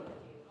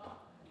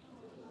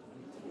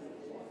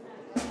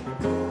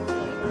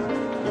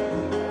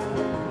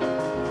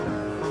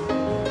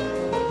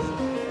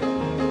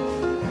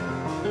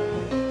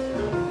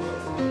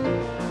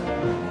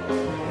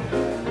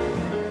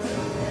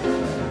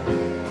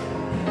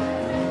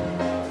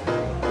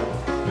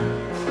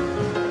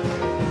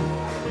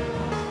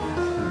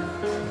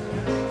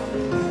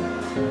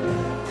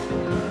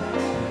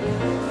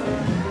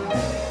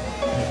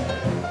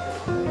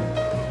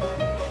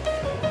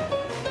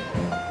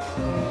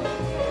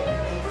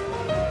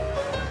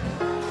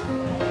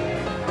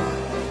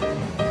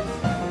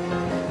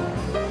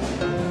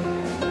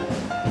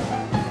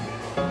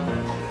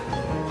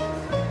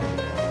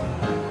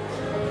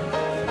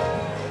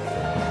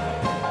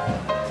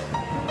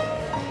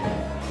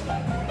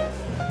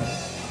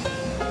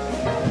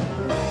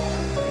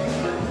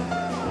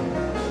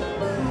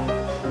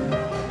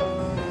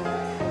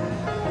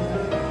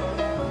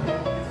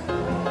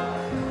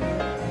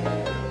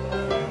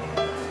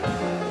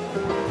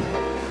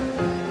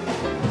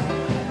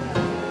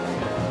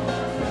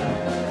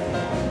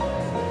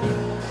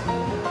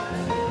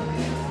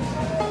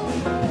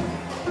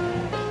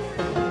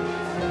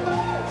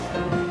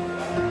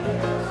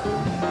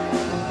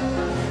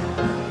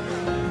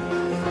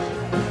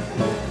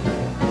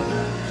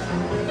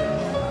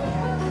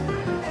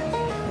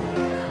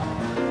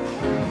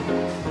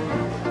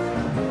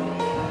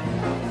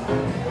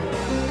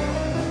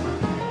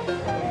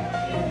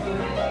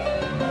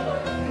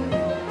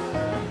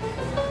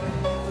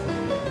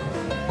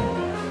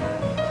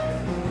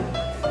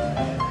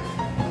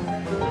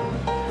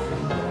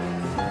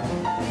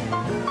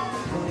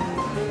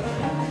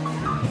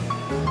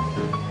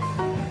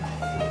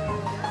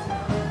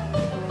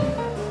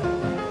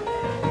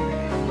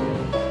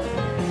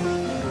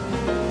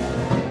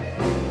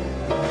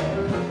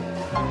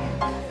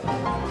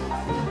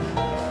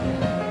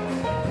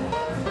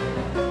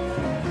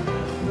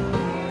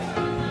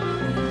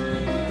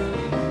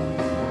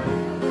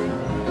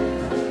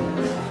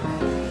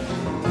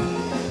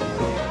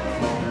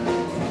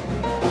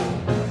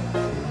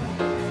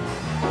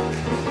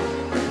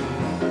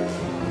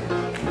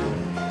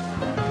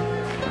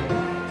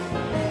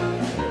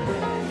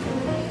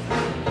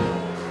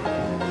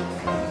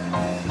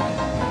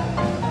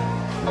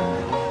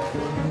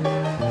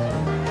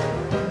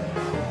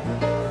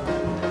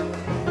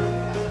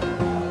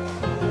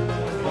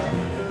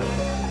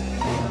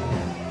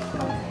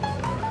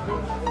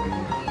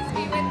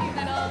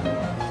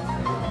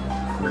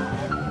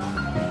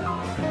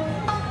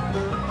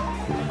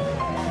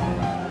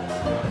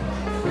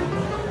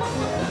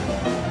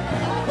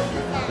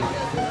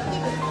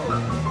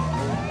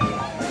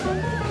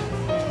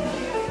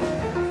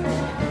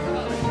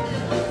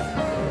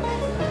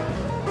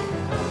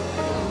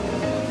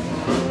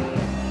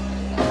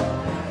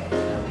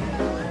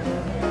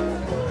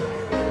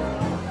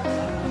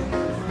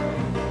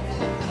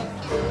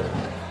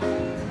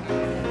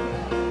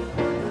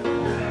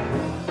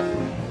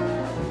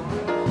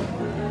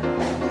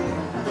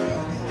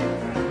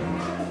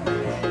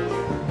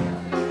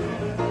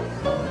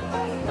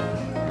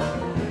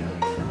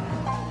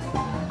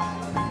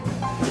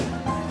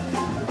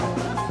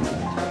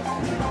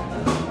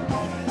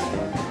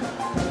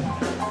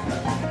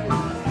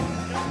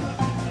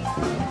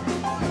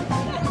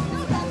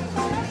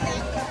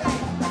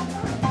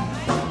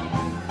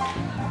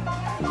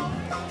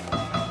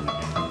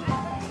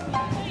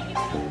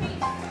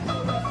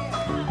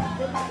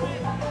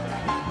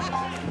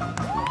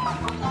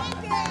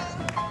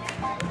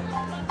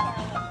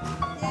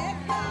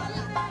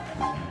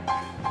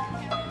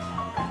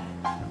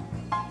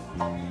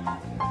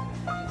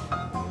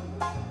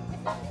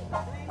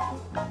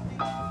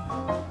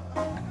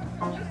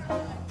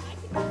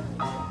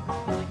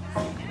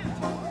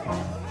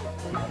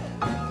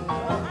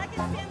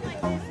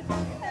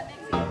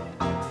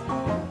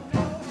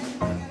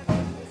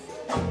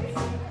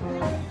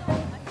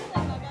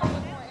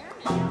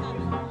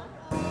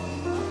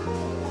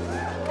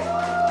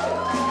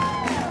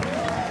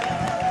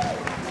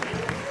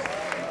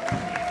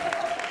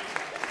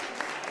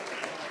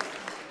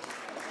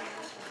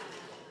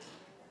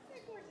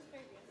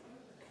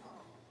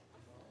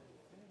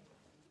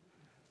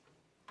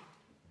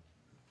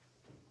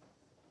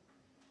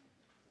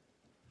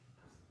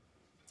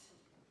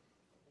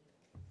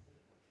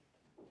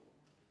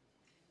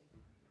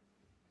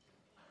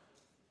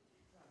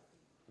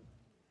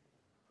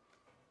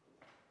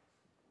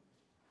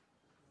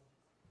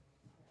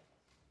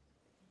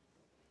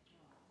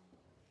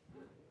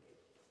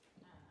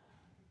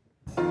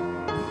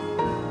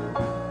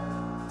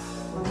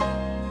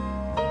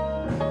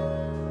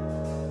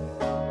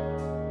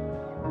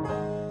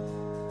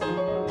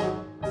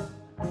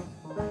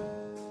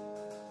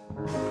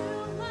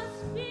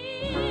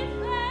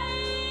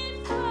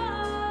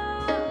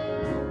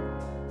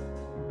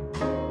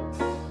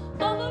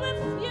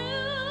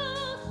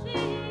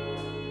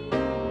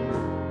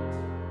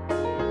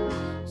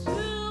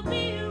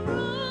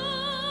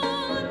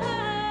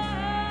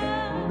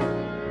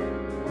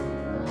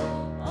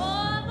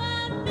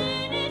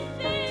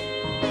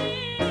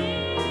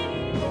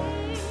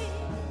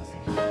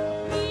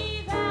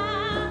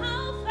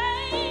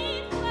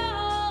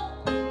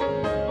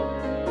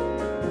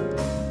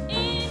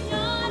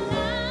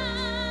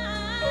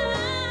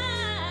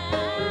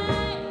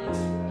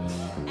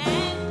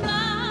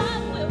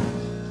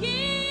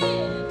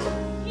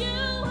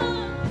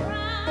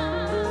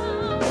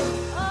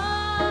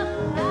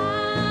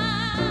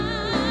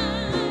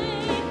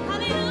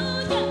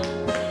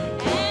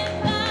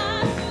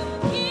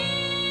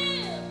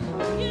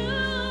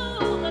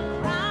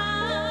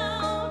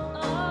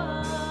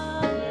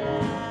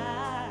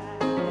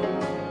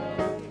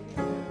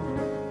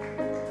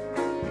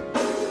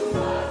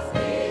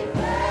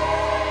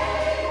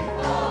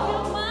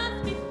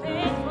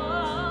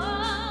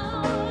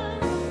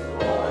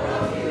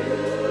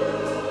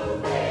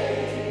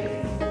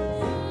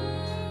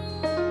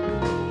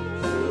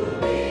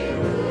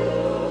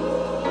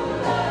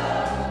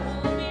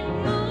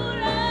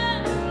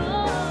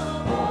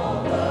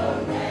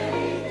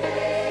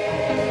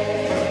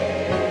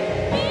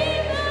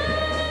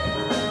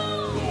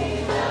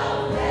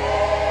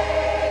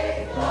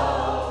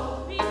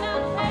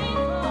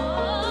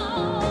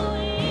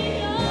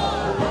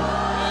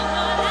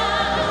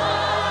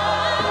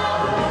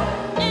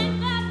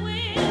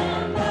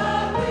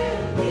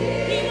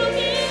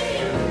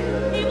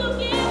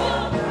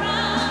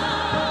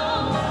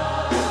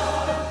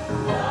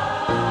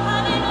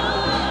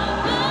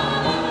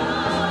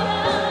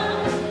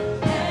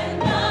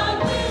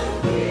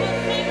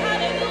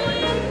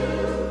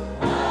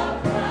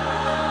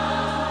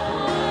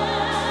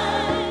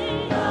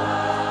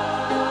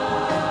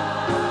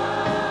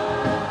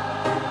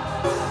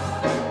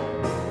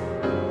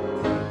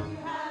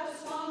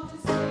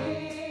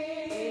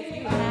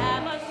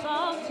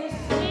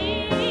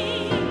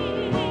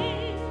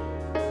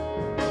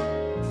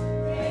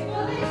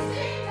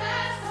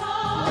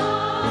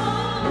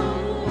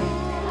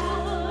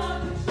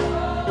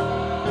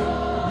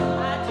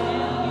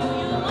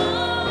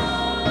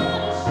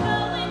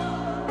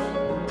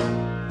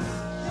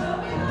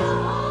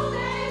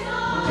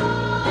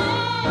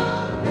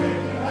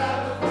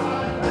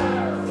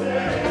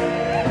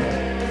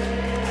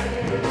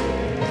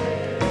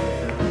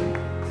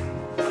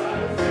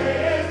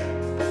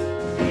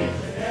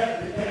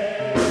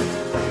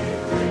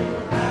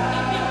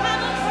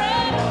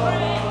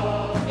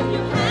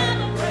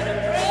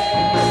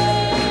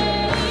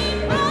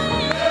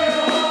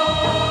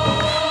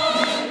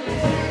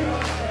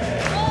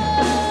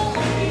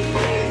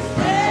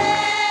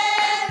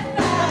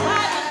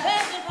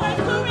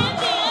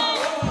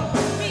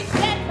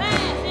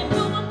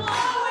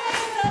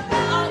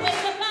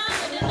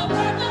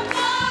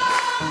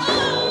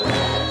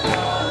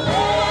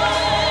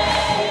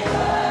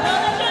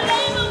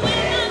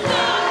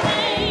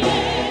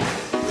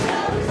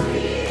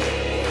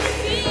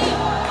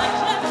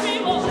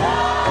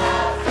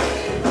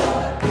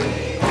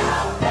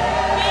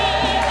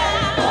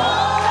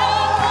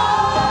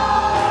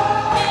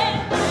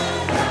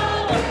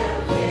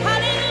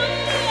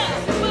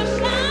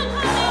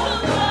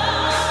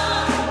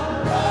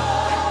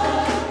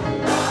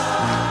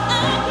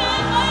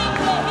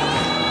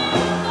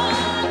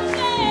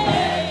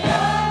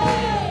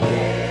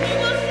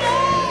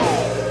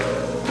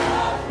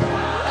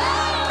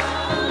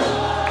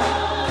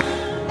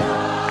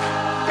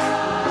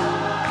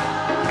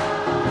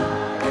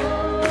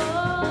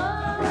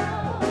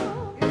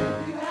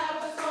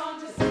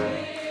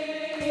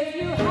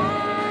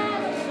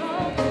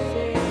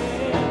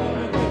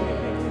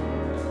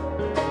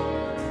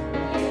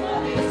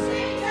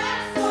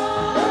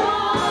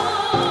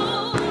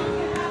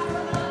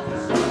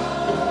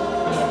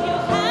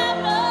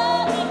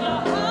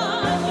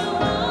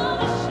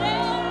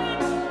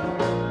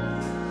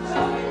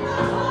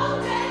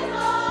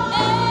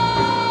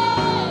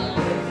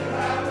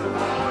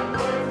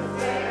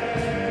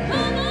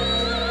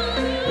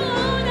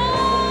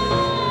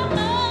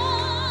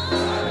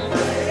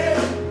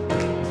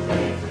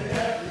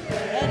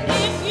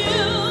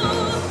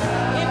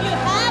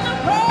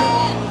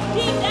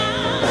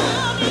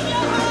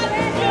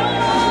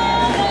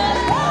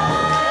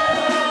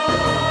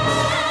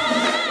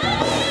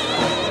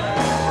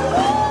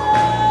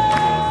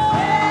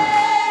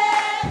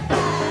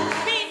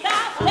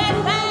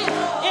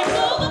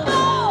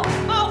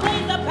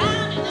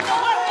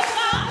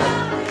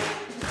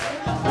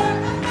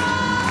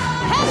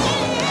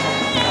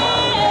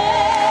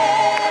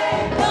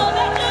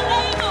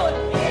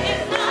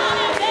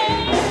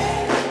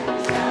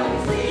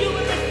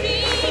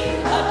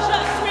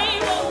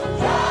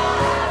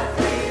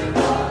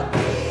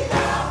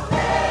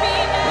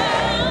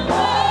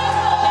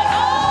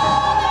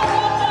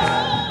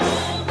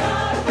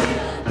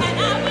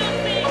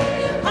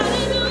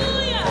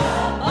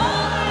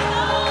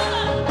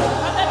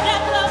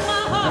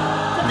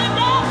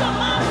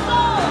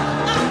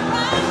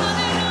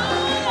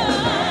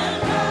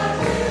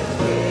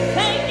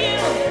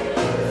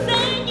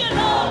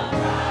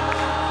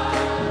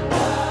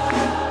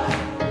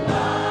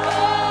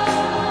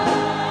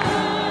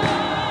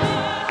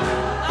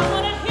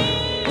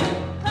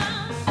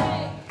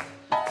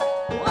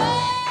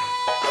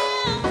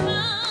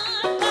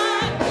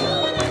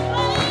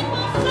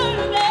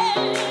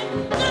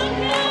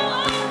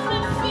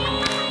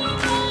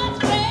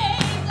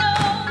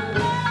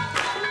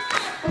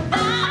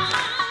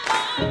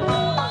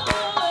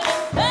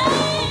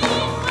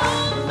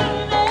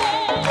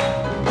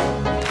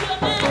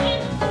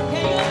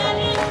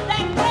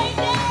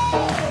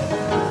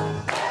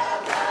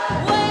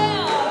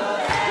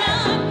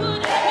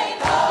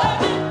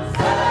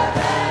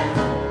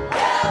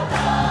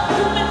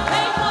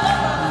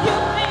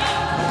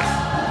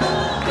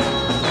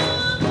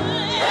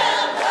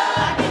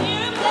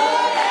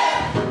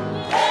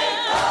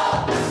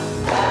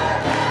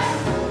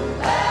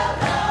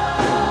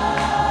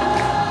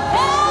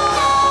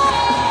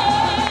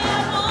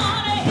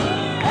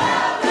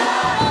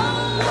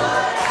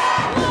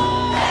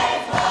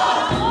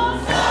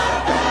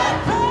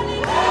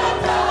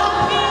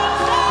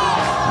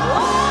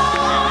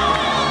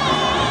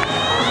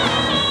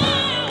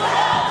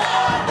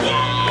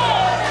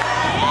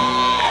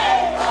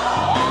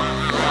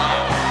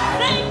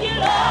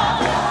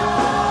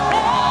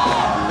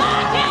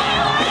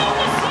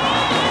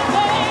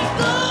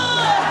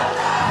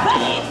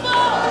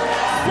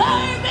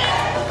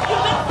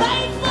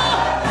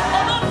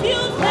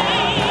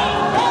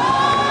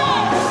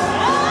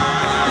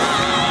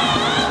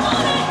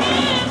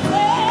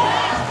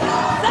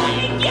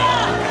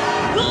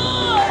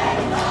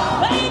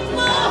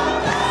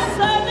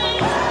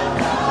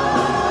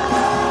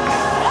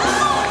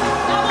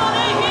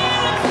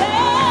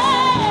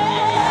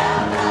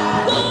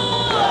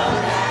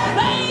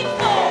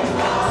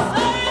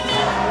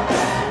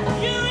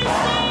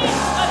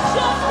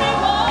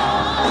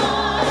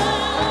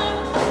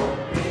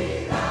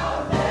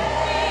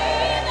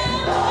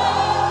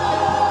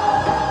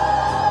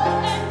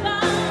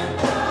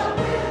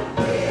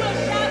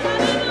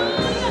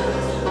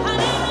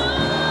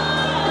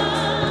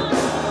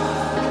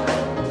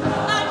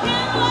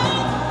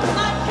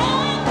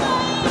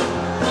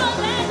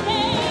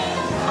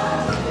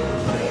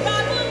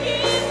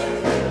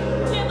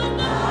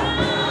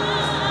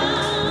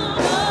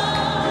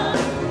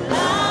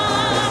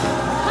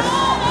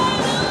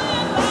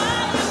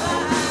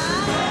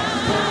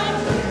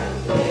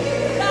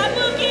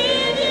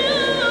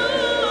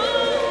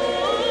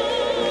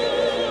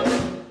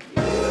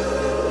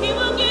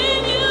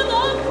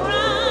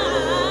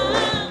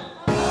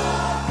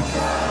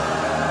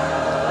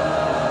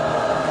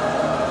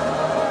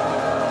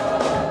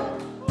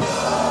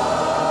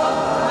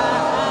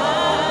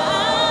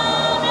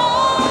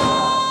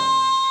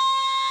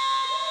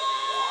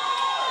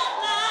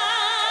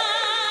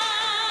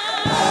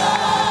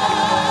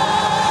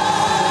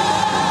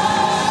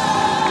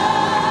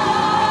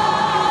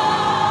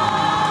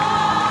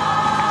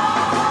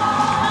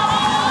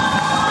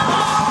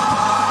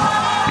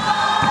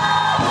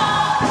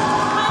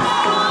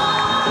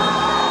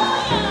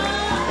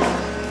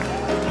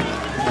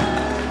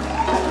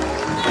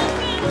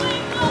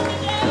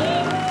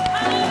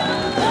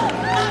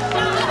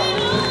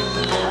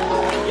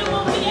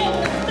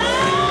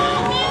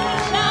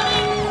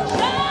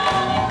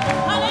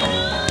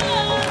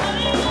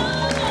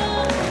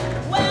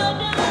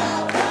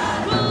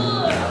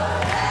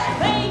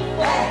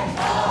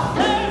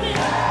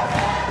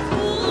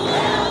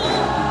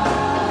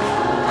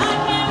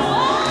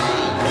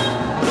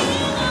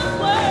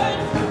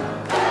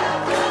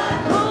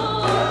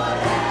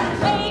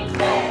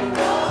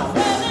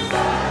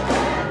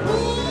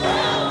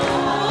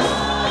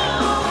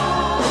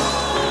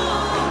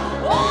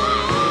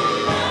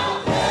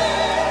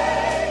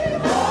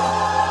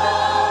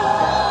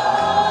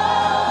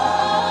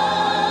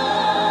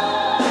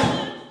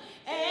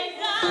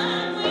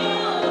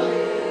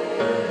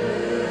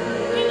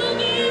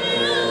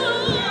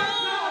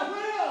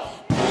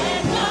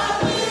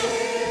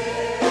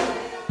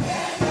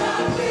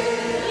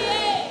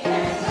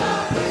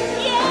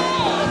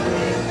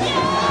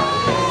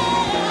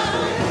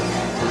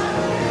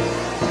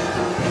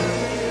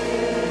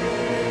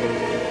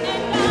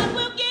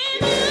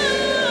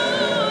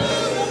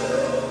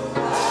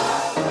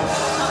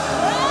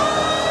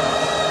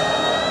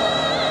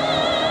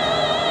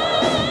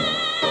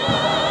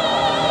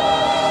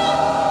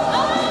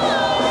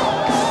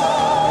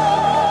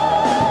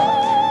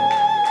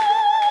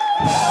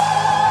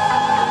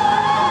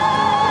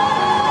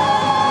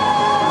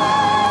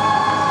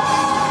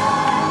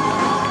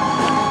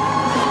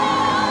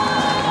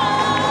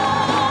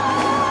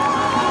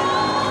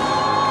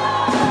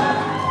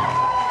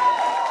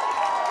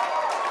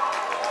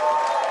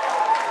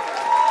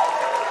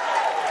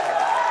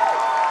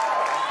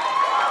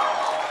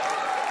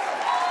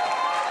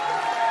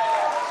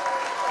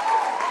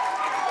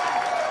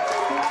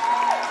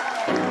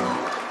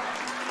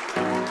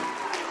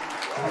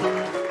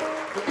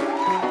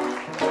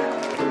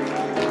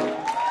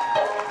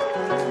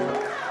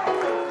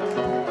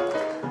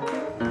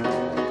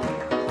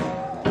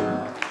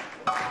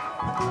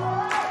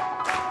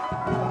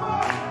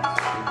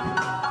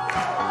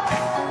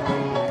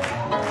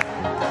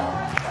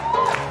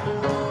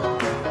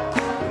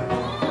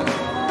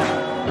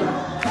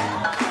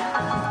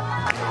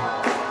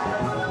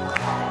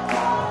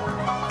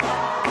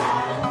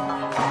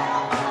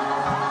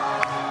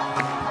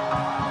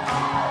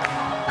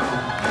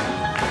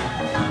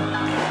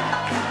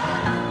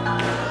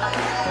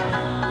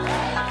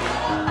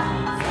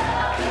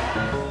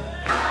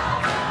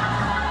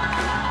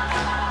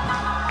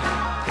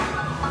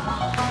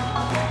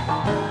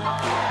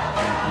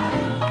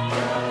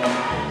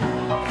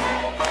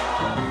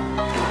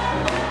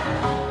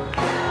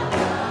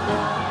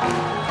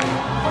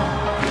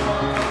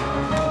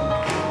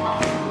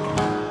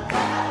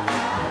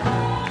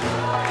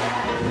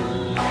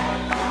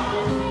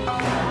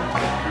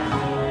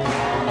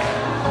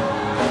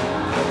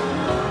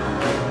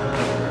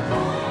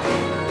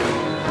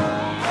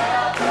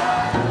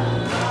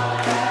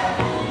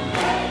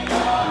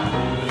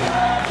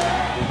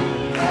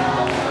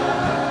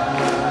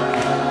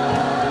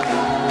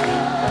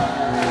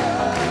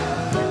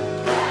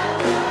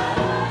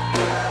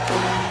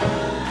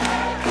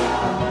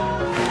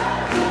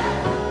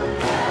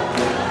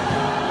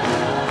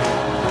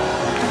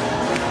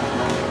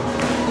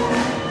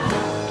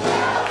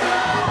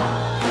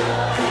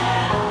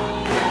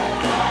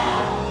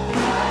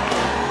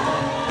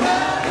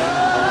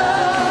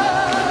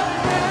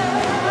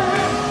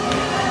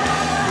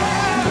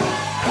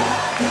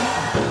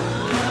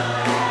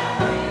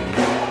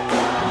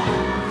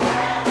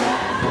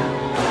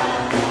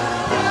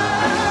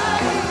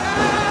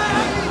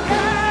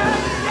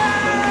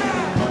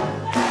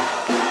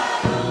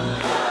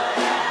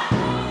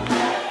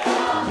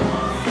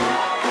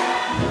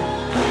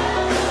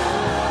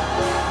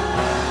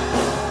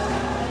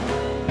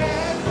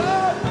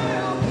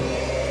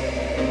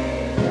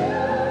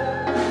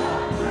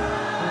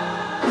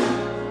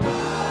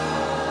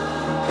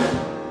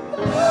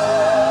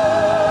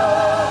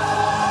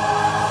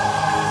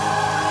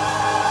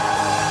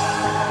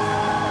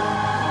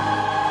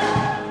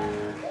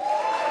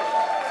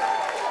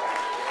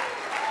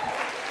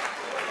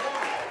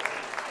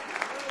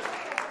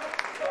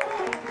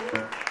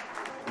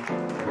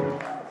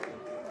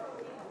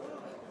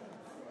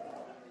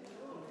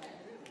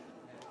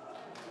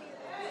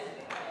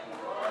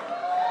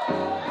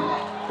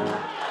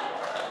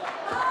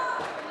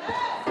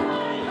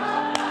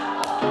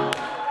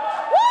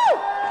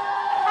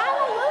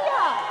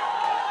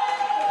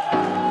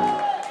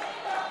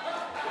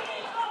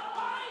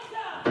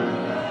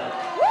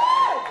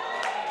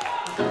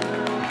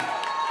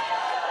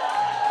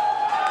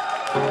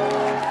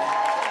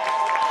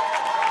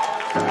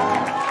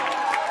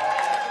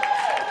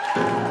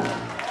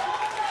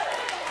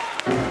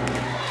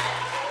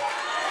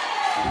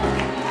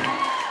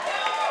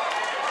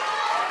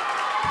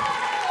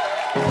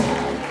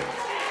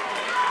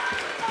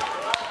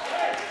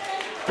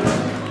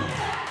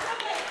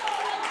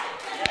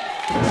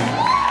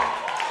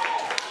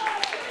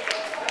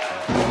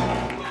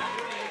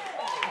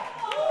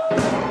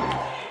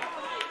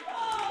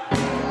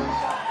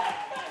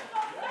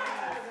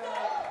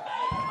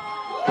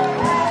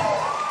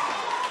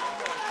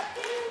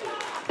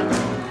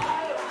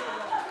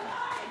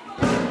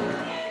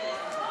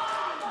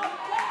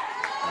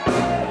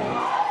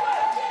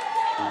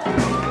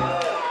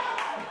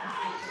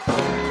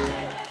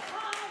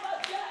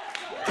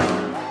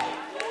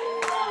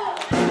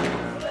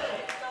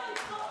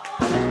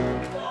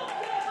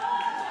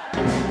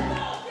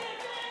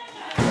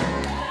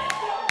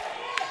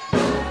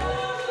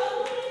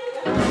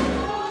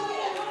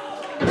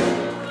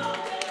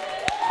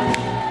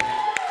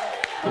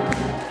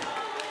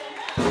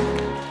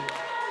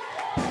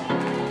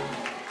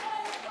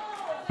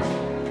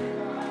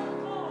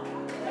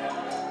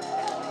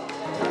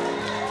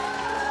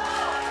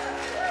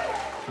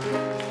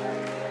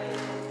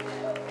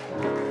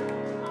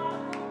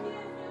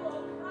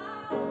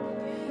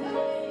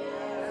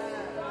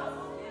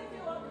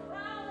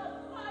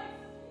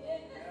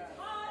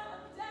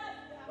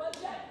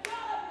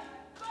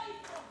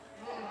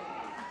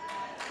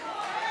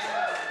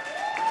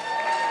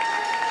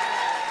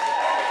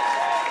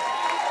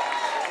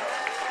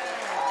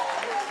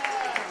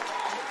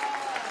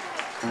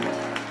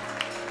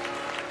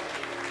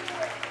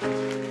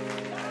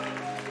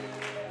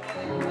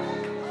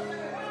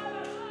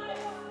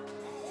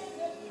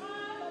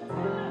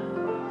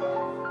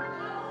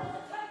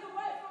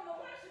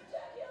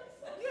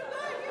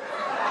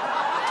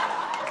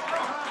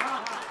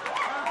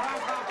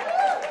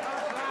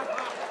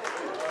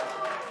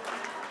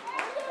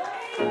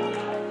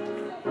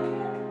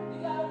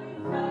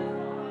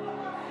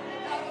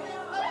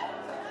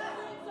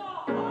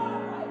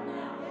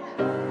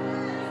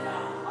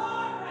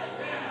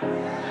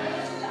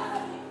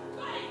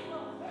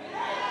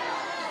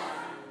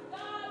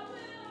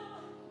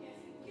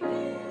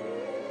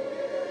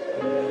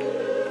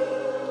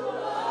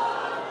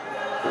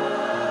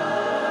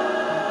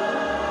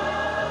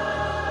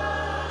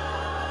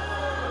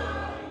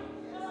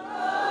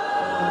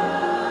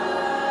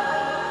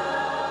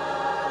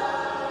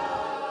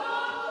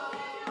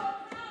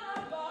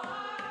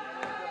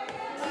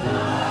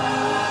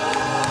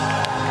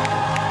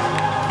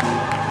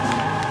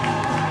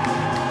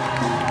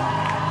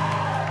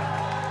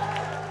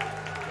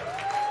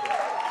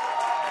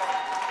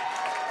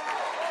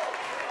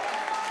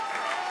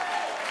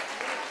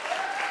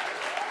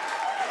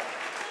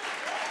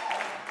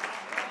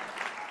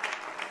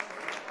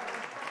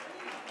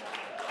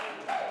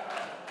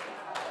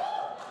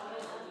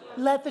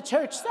 Let the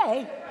church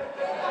say,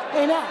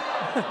 amen.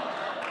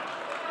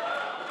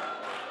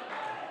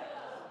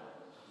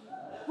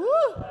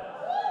 Woo.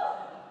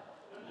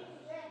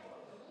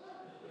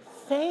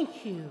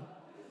 Thank you,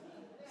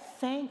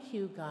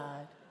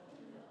 God,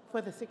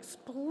 for this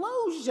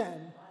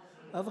explosion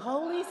of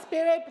Holy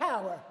Spirit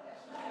power.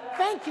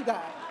 Thank you,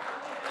 God.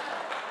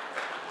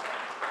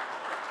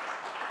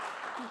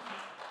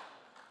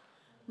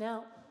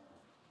 Now,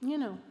 you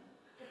know,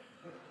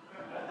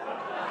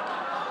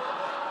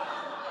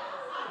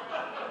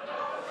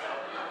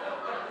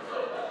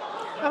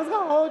 I was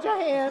going to hold your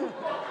hand.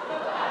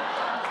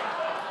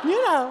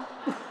 You know,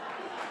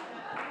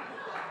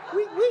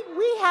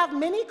 we have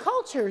many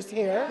cultures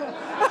here.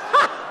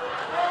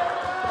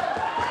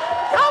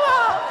 Come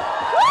on.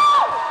 Woo!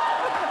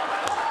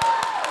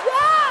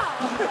 Yeah!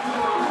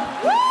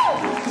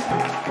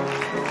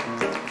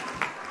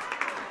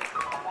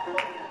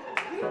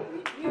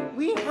 Woo!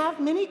 We have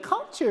many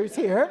cultures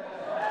here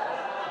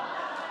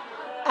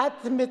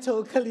at the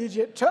Middle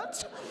Collegiate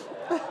Church.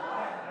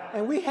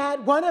 And we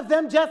had one of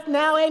them just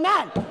now,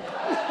 amen.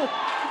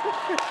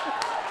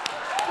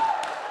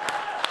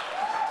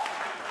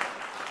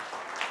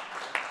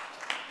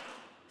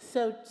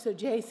 So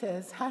Jay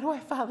says, how do I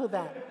follow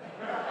that?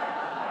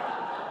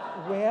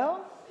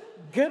 Well,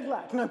 good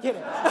luck. No, I'm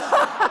kidding.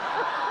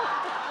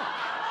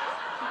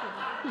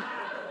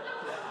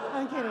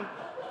 I'm kidding.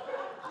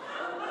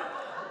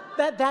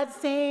 That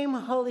same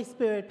Holy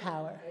Spirit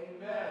power,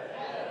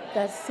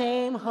 that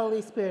same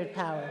Holy Spirit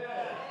power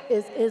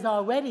is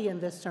already in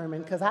this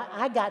sermon because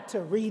I got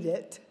to read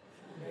it.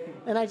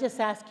 And I just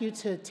ask you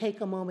to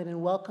take a moment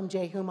and welcome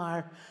Jehum,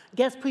 our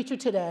guest preacher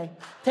today.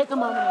 Take a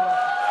moment and welcome.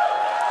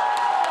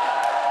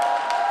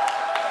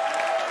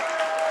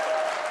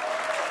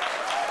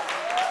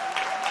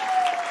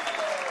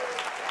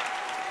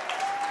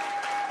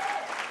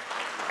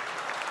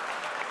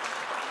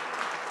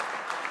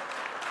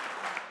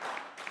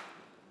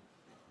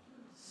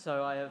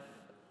 So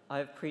I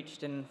have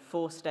preached in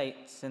 4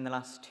 states in the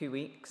last 2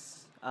 weeks.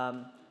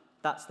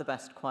 That's the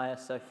best choir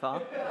so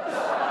far.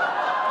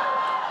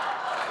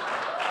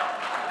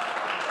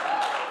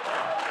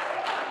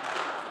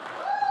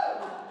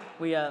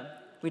 We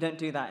don't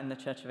do that in the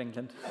Church of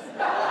England.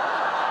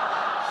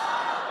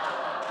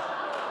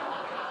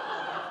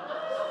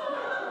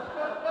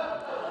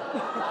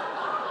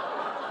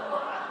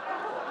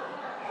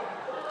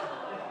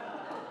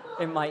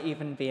 It might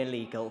even be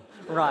illegal.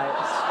 Right.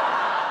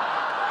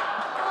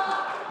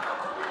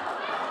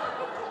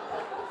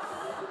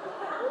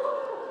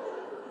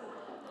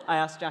 I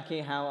asked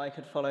Jackie how I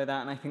could follow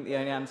that, and I think the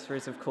only answer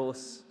is, of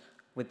course,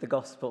 with the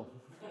gospel.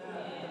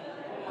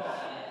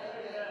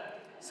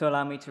 So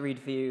allow me to read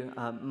for you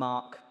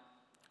Mark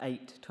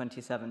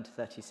 8:27 to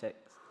 36.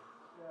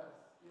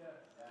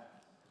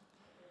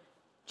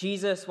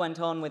 Jesus went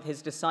on with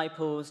his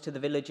disciples to the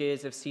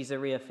villages of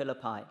Caesarea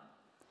Philippi.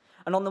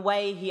 And on the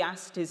way, he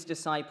asked his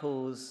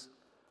disciples,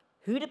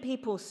 "Who do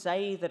people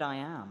say that I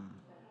am?"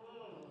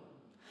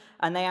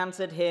 And they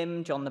answered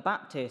him, "John the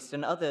Baptist,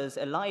 and others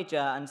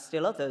Elijah, and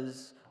still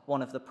others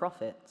one of the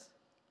prophets."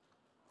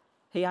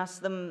 He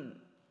asked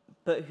them,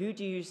 "But who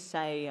do you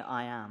say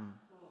I am?"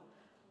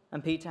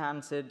 And Peter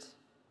answered,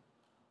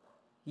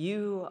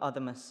 "You are the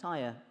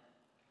Messiah."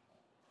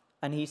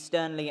 And he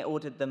sternly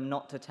ordered them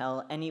not to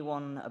tell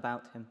anyone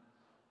about him.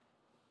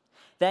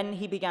 Then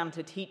he began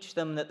to teach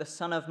them that the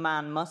Son of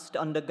Man must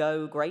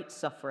undergo great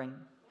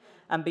suffering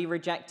and be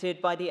rejected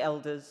by the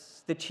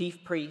elders, the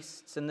chief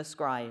priests, and the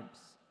scribes,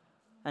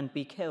 and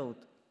be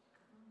killed,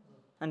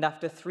 and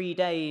after 3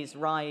 days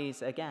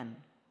rise again.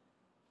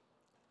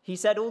 He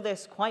said all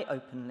this quite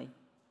openly,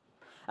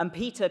 and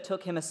Peter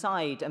took him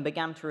aside and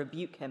began to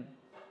rebuke him.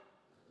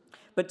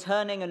 But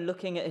turning and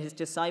looking at his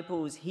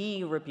disciples,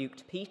 he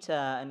rebuked Peter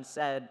and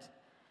said,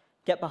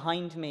 "Get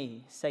behind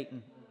me,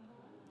 Satan.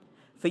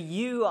 For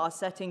you are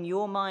setting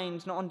your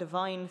mind not on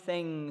divine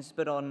things,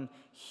 but on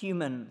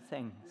human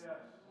things."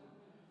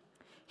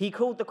 He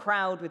called the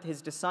crowd with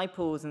his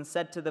disciples and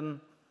said to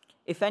them,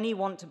 "If any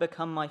want to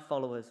become my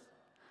followers,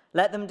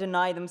 let them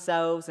deny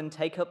themselves and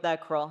take up their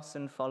cross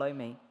and follow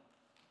me.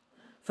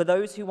 For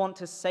those who want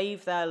to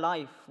save their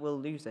life will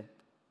lose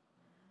it.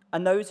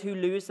 And those who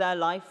lose their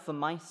life for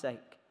my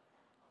sake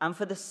and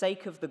for the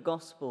sake of the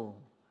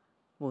gospel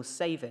will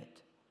save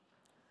it.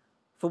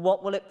 For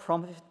what will it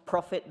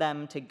profit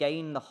them to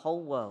gain the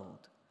whole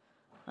world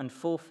and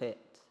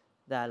forfeit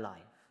their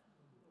life?"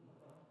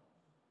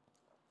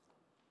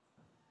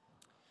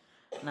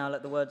 Now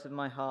let the words of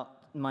my heart,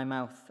 my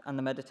mouth, and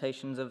the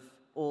meditations of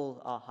all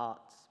our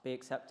hearts be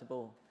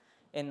acceptable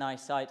in thy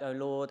sight, O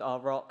Lord, our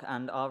rock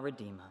and our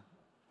Redeemer.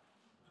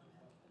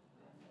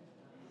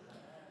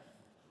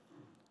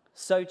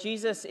 So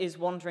Jesus is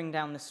wandering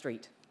down the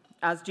street,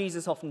 as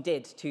Jesus often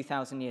did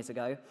 2,000 years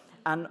ago.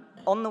 And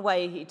on the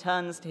way, he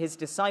turns to his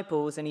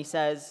disciples and he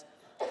says,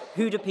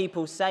 "Who do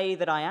people say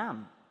that I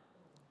am?"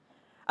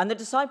 And the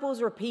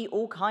disciples repeat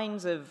all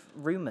kinds of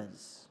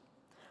rumors,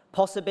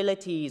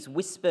 possibilities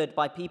whispered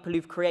by people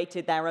who've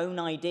created their own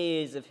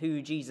ideas of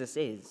who Jesus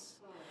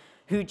is,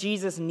 who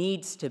Jesus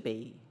needs to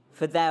be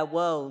for their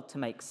world to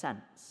make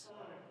sense.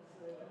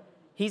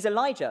 He's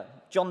Elijah,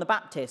 John the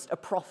Baptist, a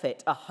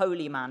prophet, a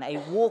holy man, a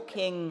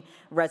walking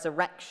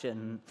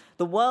resurrection.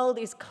 The world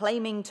is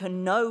claiming to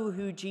know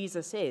who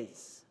Jesus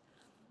is,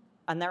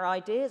 and their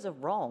ideas are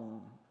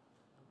wrong.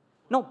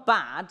 Not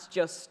bad,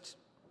 just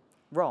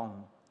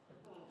wrong.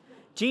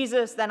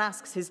 Jesus then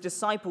asks his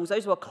disciples,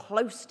 those who are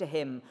close to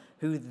him,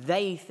 who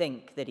they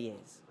think that he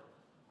is.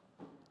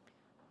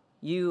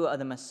 "You are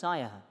the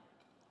Messiah,"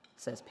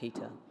 says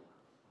Peter.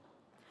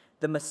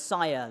 The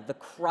Messiah, the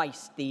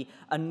Christ, the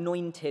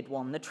anointed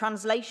one. The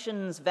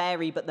translations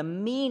vary, but the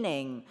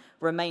meaning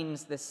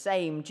remains the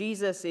same.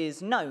 Jesus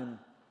is known.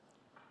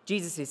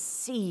 Jesus is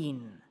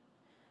seen.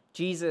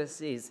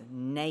 Jesus is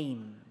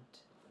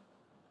named.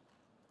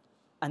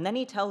 And then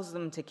he tells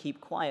them to keep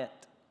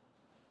quiet.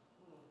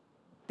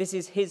 This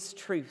is his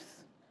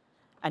truth,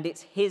 and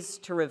it's his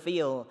to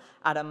reveal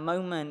at a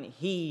moment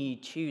he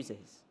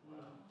chooses.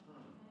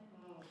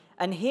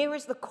 And here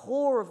is the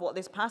core of what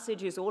this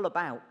passage is all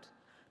about: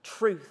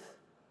 truth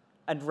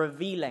and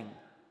revealing,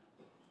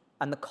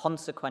 and the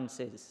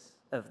consequences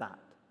of that.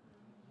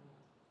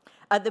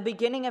 At the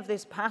beginning of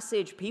this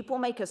passage, people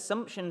make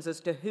assumptions as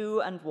to who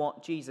and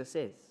what Jesus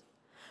is,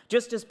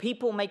 just as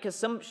people make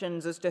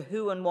assumptions as to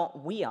who and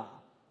what we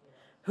are,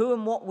 who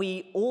and what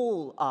we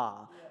all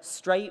are,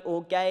 straight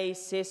or gay,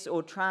 cis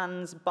or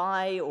trans,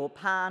 bi or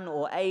pan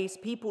or ace.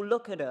 People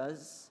look at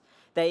us,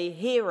 they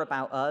hear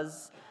about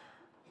us,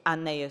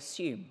 and they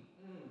assume.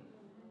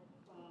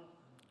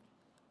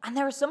 And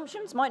their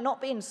assumptions might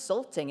not be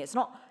insulting. It's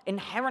not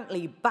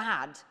inherently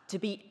bad to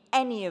be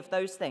any of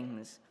those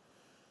things.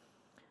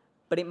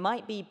 But it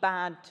might be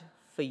bad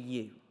for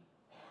you.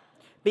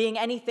 Being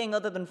anything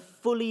other than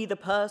fully the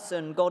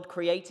person God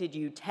created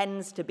you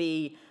tends to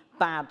be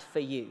bad for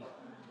you.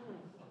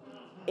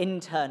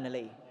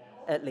 Internally,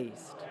 at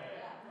least.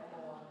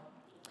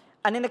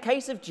 And in the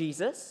case of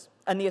Jesus,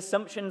 and the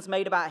assumptions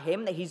made about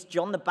him, that he's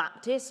John the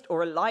Baptist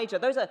or Elijah,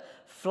 those are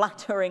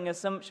flattering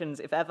assumptions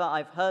if ever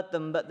I've heard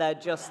them, but they're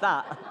just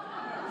that.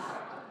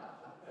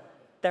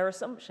 They're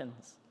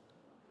assumptions.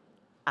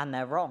 And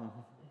they're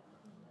wrong.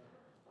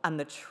 And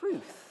the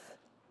truth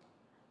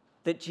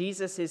that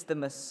Jesus is the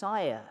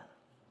Messiah,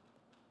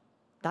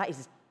 that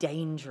is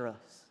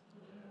dangerous.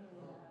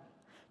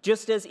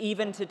 Just as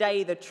even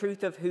today the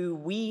truth of who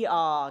we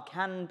are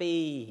can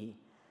be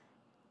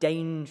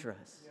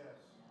dangerous.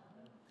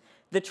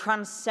 The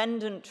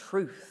transcendent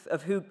truth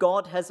of who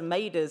God has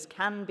made us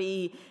can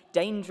be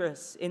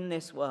dangerous in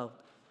this world.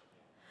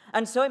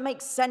 And so it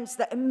makes sense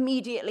that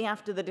immediately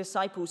after the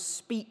disciples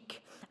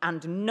speak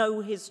and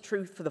know his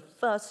truth for the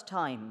first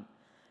time,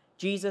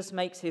 Jesus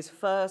makes his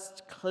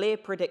first clear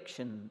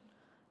prediction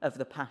of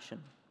the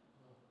passion.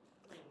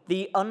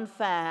 The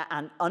unfair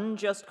and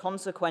unjust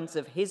consequence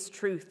of his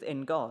truth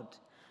in God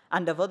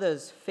and of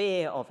others'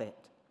 fear of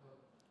it,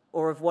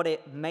 or of what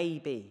it may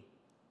be.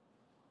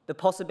 The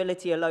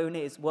possibility alone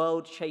is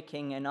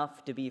world-shaking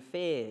enough to be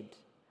feared,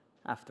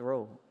 after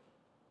all.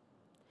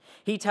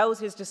 He tells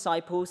his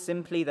disciples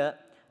simply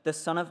that the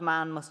Son of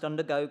Man must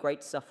undergo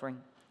great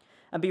suffering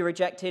and be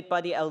rejected by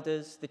the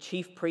elders, the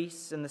chief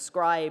priests, and the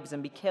scribes,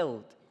 and be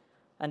killed,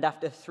 and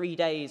after 3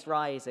 days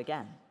rise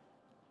again.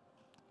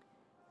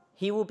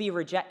 He will be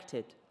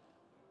rejected,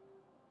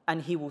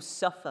 and he will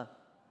suffer,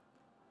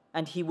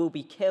 and he will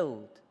be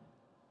killed.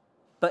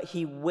 but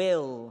he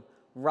will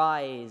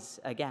rise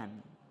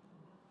again.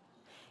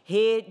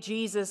 Here,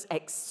 Jesus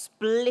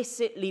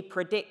explicitly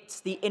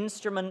predicts the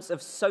instruments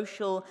of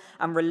social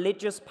and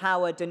religious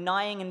power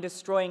denying and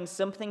destroying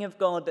something of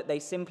God that they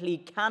simply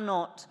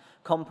cannot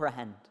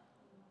comprehend.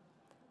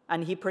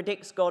 And he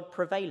predicts God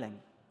prevailing,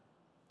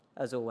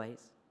 as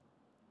always.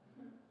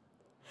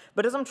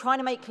 But as I'm trying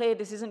to make clear,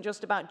 this isn't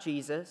just about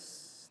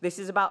Jesus. This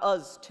is about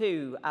us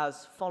too,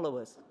 as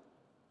followers.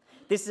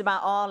 This is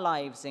about our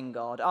lives in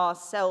God,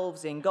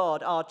 ourselves in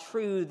God, our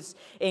truths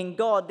in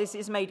God. This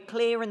is made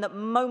clear in that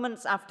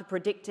moments after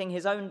predicting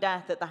his own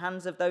death at the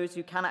hands of those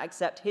who cannot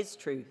accept his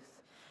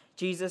truth,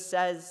 Jesus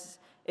says,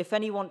 if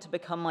any want to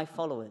become my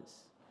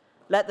followers,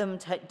 let them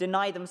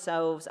deny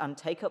themselves and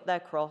take up their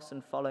cross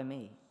and follow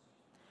me.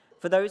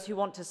 For those who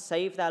want to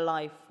save their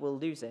life will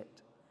lose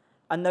it,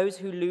 and those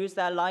who lose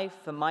their life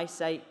for my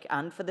sake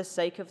and for the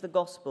sake of the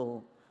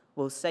gospel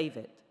will save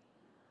it.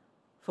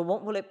 For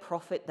what will it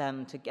profit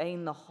them to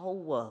gain the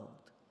whole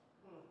world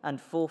and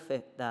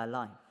forfeit their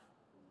life?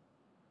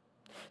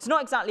 It's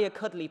not exactly a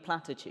cuddly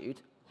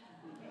platitude.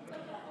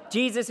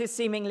 Jesus is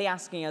seemingly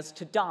asking us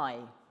to die,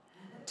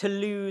 to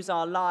lose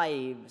our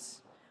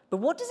lives. But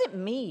what does it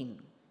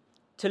mean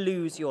to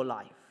lose your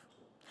life?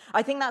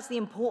 I think that's the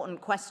important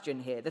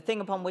question here, the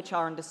thing upon which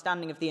our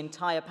understanding of the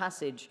entire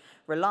passage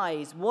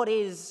relies. What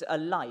is a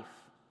life?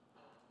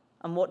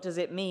 And what does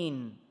it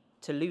mean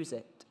to lose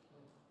it?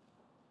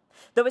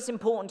 Though it's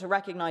important to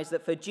recognize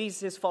that for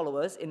Jesus'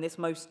 followers in this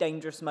most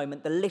dangerous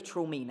moment, the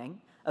literal meaning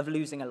of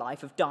losing a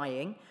life, of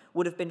dying,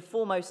 would have been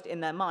foremost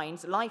in their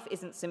minds. Life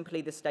isn't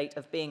simply the state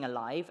of being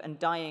alive, and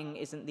dying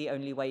isn't the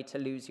only way to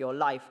lose your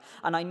life.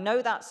 And I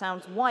know that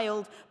sounds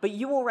wild, but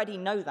you already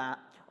know that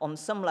on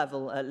some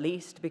level at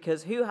least,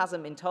 because who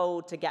hasn't been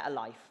told to get a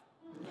life?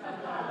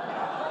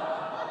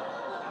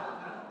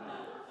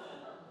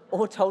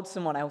 Or told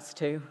someone else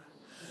to.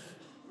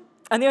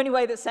 And the only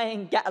way that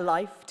saying get a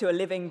life to a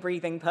living,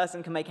 breathing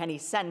person can make any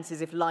sense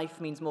is if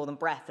life means more than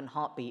breath and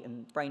heartbeat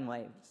and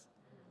brainwaves.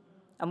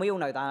 And we all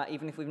know that,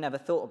 even if we've never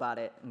thought about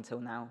it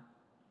until now.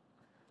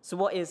 So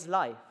what is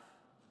life?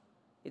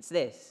 It's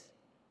this.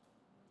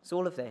 It's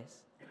all of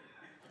this.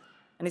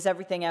 And it's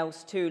everything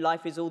else too.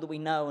 Life is all that we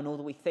know and all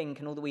that we think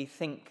and all that we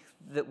think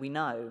that we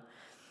know.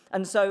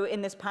 And so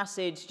in this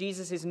passage,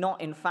 Jesus is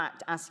not, in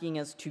fact, asking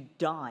us to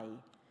die.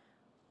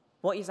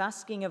 What he's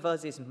asking of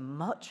us is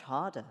much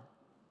harder.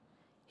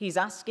 He's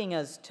asking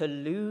us to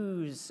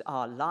lose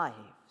our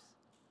lives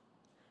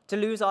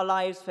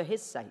for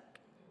his sake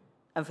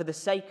and for the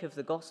sake of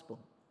the gospel.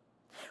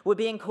 We're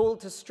being called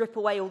to strip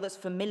away all that's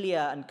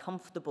familiar and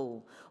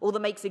comfortable, all that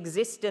makes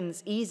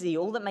existence easy,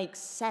 all that makes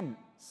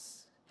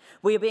sense.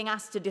 We are being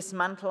asked to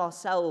dismantle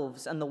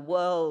ourselves and the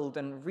world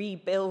and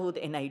rebuild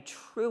in a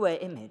truer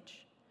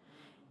image.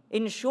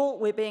 In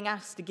short, we're being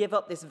asked to give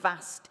up this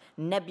vast,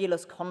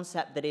 nebulous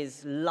concept that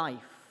is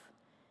life,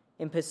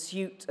 in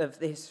pursuit of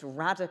this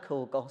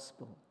radical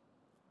gospel.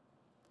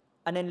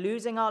 And in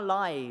losing our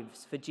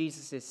lives for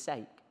Jesus'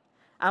 sake,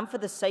 and for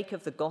the sake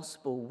of the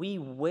gospel, we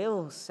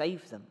will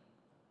save them.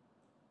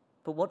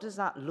 But what does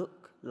that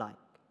look like?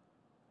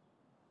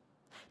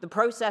 The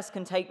process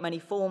can take many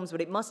forms, but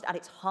it must, at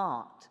its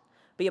heart,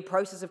 be a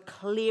process of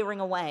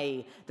clearing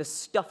away the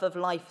stuff of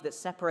life that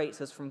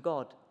separates us from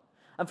God,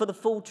 and for the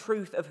full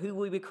truth of who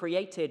we were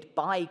created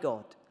by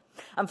God.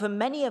 And for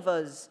many of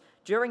us,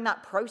 during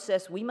that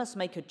process, we must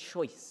make a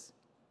choice.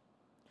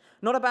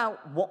 Not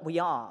about what we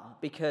are,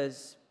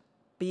 because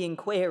being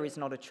queer is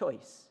not a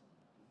choice,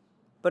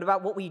 but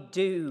about what we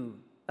do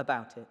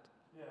about it.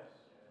 Yes.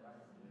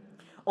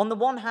 On the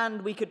one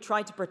hand, we could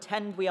try to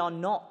pretend we are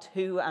not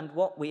who and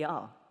what we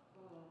are.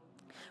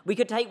 We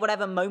could take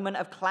whatever moment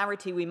of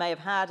clarity we may have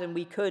had and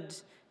we could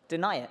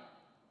deny it.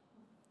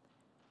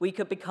 We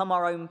could become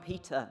our own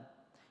Peter,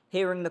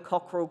 hearing the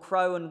cockerel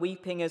crow and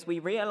weeping as we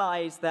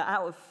realize that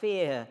out of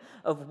fear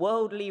of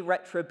worldly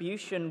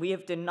retribution, we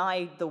have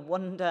denied the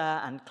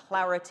wonder and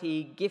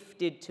clarity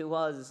gifted to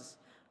us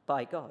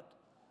by God.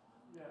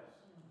 Yes.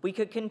 We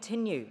could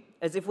continue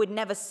as if we'd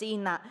never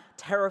seen that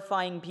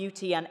terrifying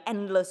beauty and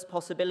endless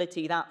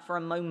possibility that for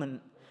a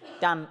moment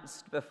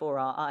danced before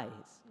our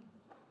eyes.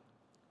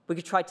 We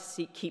could try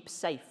to keep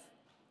safe,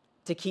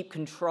 to keep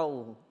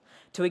control,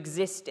 to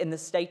exist in the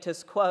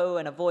status quo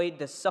and avoid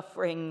the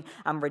suffering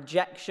and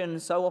rejection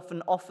so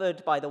often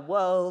offered by the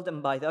world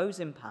and by those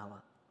in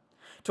power.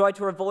 Try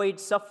to avoid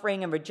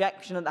suffering and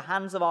rejection at the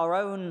hands of our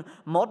own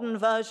modern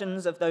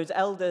versions of those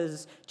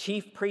elders,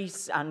 chief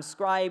priests, and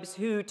scribes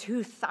who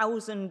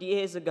 2,000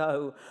 years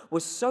ago were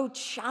so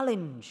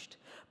challenged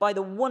by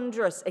the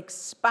wondrous,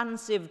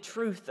 expansive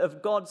truth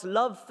of God's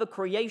love for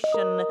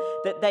creation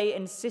that they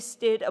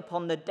insisted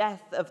upon the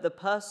death of the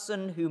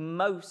person who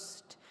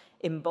most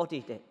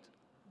embodied it.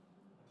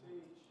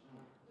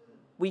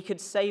 We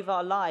could save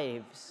our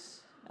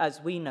lives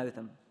as we know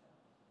them,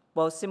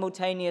 while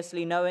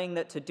simultaneously knowing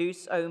that to do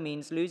so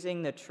means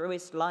losing the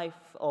truest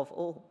life of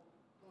all.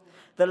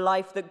 The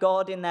life that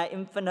God, in their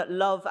infinite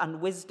love and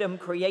wisdom,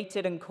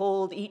 created and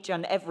called each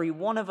and every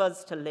one of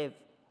us to live.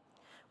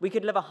 We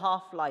could live a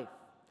half-life,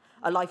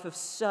 a life of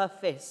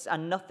surface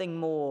and nothing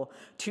more,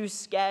 too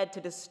scared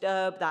to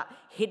disturb that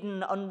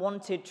hidden,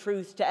 unwanted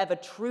truth to ever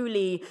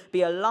truly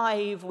be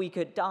alive, we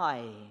could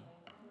die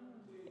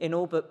in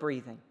all but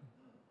breathing.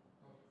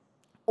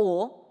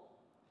 Or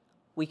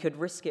we could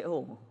risk it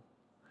all.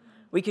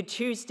 We could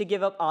choose to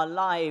give up our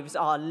lives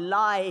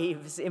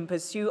in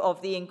pursuit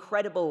of the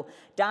incredible,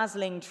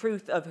 dazzling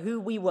truth of who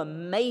we were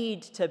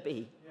made to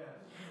be.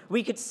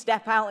 We could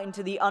step out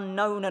into the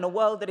unknown in a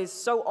world that is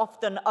so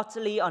often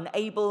utterly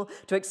unable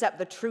to accept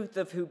the truth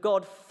of who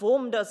God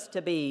formed us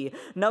to be,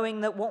 knowing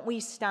that what we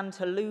stand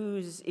to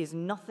lose is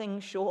nothing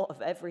short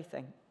of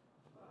everything.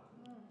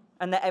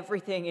 And that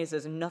everything is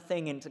as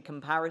nothing into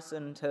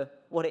comparison to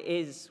what it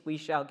is we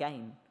shall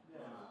gain.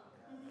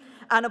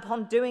 And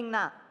upon doing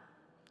that,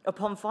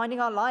 upon finding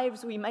our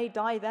lives, we may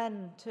die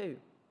then too.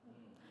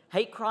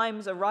 Hate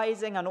crimes are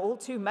rising, and all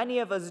too many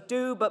of us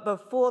do, but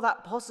before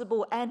that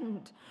possible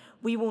end,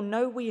 we will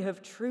know we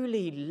have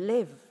truly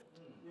lived,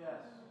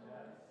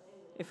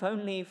 if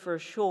only for a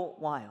short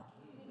while.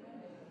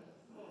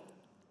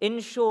 In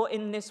short,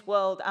 in this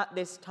world at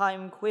this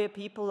time, queer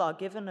people are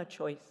given a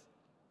choice.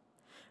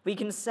 We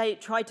can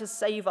try to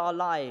save our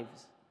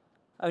lives,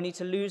 only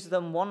to lose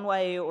them one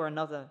way or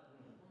another.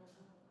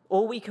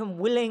 Or we can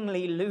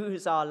willingly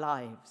lose our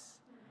lives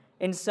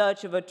in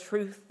search of a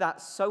truth that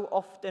so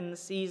often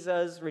sees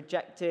us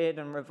rejected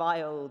and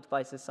reviled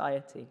by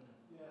society.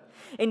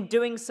 In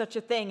doing such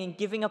a thing, in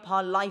giving up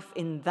our life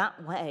in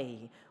that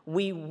way,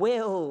 we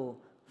will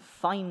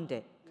find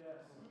it.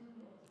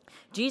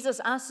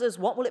 Jesus asks us,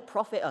 what will it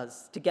profit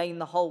us to gain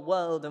the whole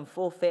world and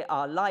forfeit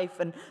our life?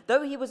 And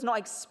though he was not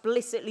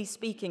explicitly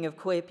speaking of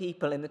queer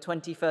people in the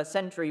 21st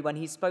century when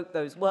he spoke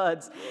those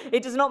words,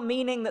 it does not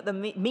mean that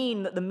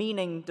the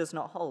meaning does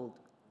not hold.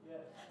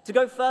 To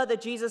go further,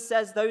 Jesus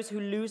says, those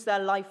who lose their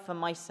life for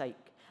my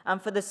sake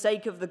and for the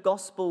sake of the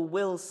gospel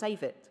will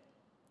save it.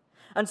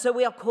 And so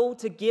we are called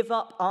to give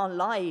up our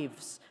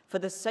lives for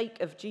the sake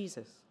of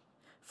Jesus,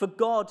 for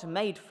God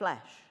made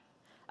flesh,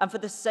 and for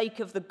the sake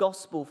of the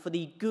gospel, for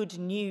the good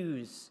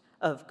news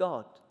of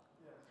God.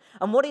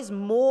 And what is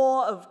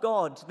more of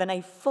God than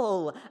a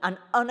full and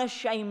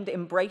unashamed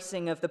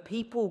embracing of the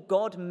people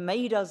God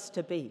made us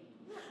to be,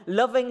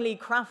 lovingly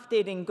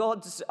crafted in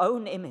God's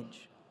own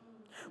image?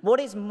 What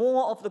is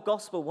more of the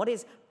gospel? What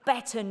is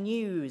better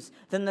news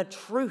than the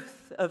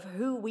truth of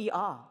who we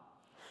are?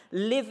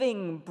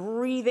 Living,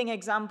 breathing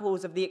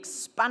examples of the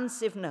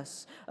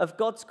expansiveness of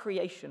God's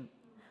creation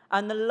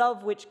and the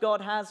love which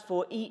God has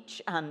for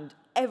each and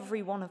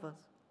every one of us.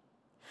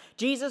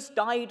 Jesus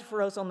died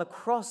for us on the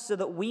cross so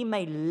that we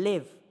may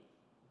live,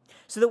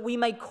 so that we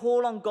may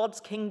call on God's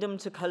kingdom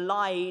to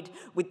collide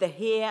with the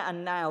here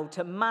and now,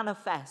 to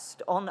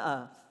manifest on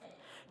earth,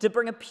 to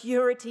bring a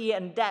purity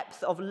and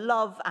depth of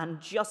love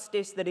and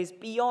justice that is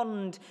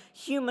beyond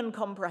human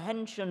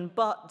comprehension,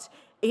 but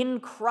in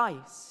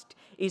Christ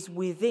is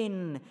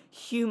within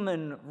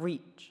human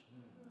reach.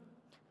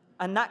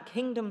 And that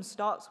kingdom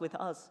starts with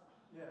us.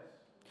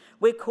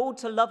 We're called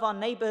to love our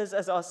neighbors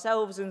as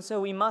ourselves, and so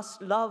we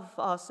must love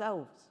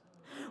ourselves.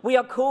 We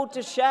are called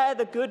to share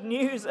the good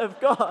news of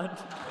God.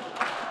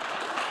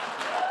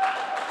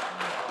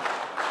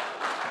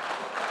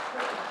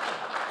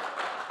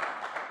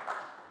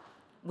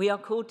 We are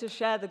called to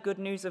share the good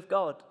news of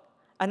God,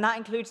 and that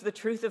includes the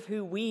truth of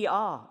who we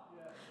are.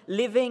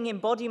 Living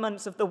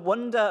embodiments of the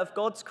wonder of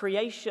God's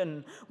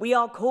creation, we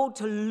are called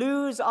to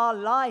lose our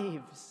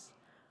lives,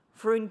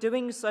 for in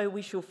doing so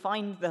we shall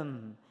find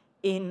them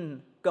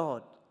in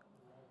God.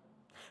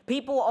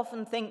 People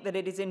often think that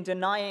it is in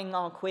denying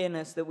our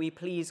queerness that we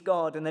please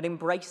God, and that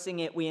embracing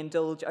it we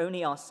indulge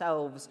only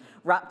ourselves,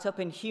 wrapped up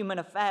in human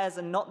affairs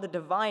and not the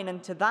divine.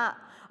 And to that,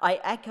 I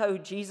echo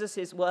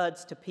Jesus'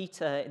 words to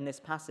Peter in this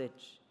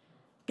passage.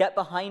 Get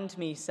behind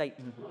me,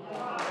 Satan.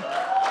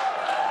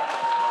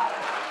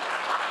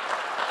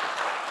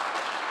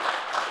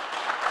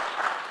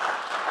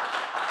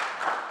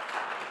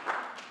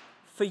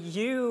 For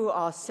you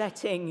are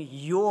setting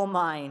your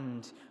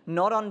mind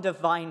not on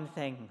divine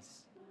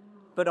things,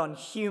 but on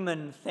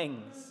human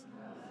things.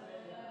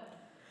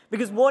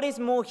 Because what is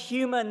more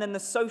human than the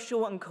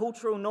social and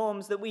cultural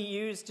norms that we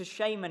use to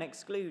shame and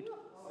exclude?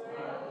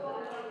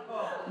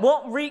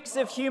 What reeks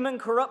of human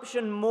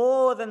corruption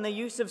more than the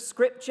use of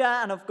scripture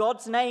and of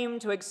God's name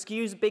to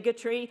excuse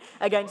bigotry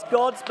against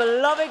God's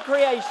beloved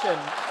creation?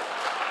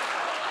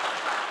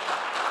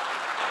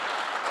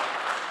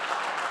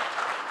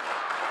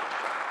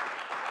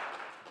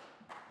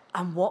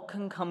 And what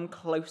can come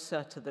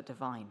closer to the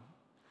divine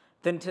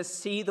than to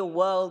see the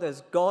world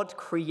as God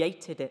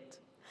created it,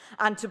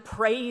 and to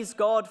praise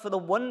God for the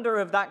wonder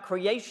of that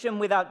creation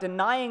without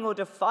denying or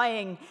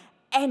defying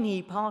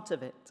any part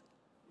of it?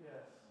 Yes.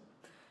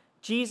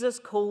 Jesus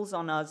calls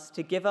on us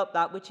to give up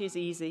that which is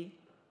easy,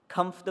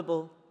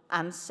 comfortable,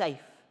 and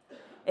safe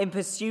in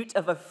pursuit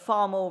of a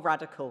far more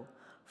radical,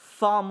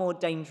 far more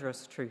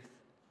dangerous truth.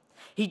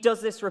 He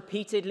does this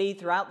repeatedly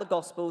throughout the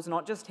Gospels,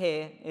 not just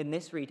here in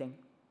this reading.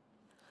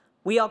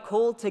 We are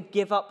called to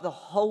give up the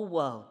whole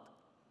world,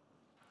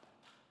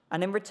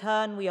 and in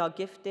return we are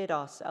gifted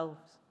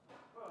ourselves.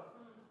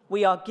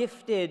 We are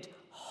gifted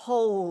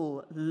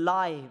whole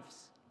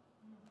lives.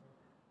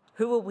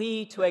 Who are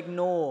we to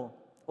ignore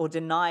or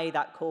deny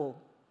that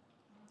call?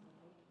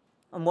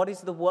 And what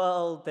is the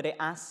world that it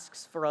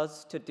asks for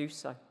us to do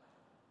so?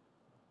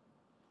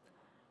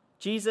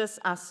 Jesus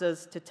asks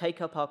us to take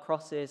up our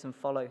crosses and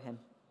follow him.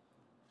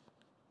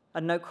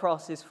 And no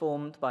cross is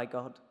formed by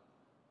God.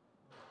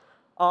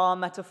 Our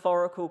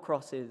metaphorical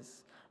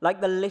crosses,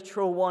 like the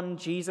literal one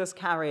Jesus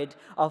carried,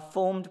 are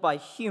formed by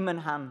human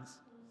hands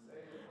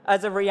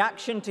as a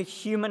reaction to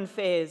human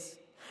fears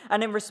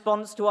and in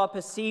response to our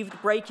perceived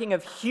breaking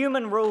of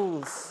human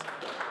rules.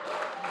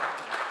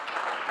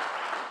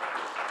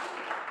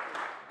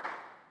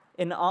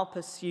 In our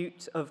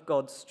pursuit of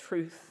God's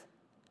truth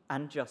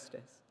and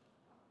justice.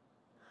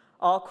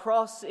 Our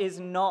cross is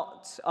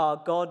not our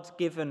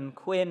God-given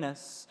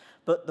queerness,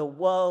 but the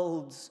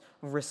world's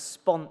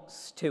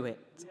response to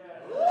it.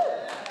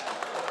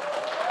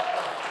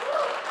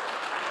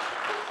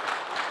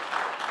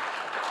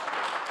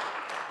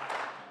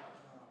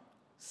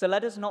 So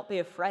let us not be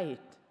afraid,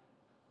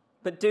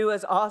 but do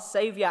as our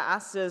Savior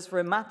asks us. For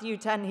in Matthew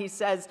 10, he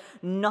says,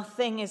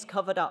 nothing is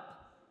covered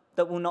up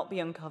that will not be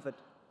uncovered,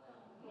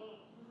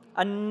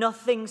 and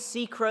nothing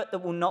secret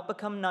that will not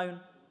become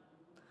known.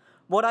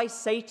 What I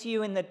say to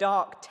you in the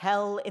dark,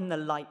 tell in the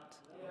light.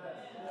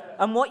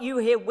 And what you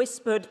hear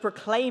whispered,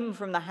 proclaim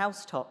from the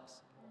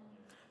housetops.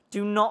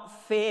 Do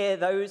not fear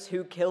those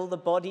who kill the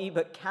body,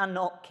 but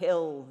cannot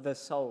kill the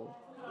soul.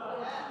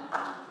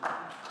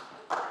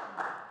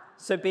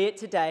 So be it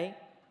today,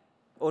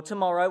 or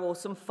tomorrow, or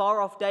some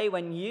far-off day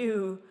when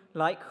you,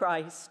 like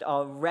Christ,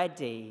 are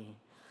ready.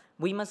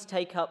 We must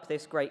take up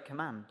this great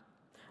command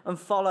and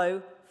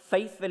follow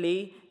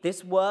faithfully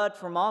this word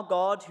from our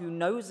God who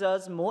knows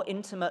us more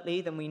intimately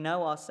than we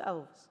know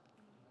ourselves.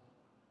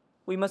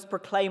 We must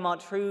proclaim our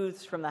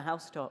truths from the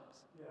housetops.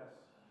 Yes.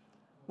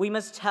 We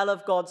must tell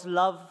of God's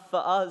love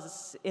for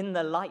us in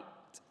the light.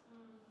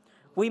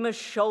 We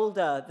must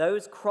shoulder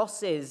those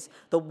crosses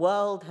the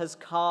world has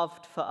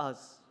carved for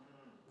us.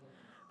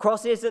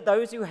 Crosses that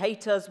those who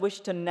hate us wish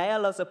to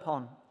nail us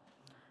upon.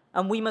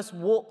 And we must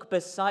walk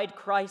beside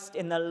Christ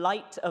in the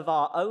light of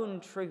our own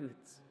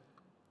truths.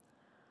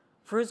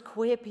 For as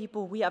queer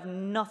people, we have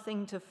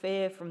nothing to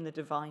fear from the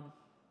divine,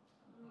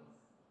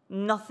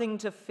 nothing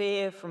to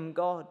fear from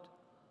God,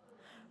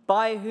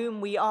 by whom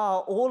we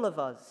are, all of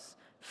us,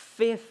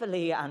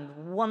 fearfully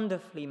and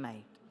wonderfully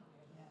made.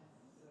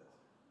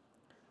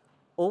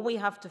 All we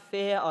have to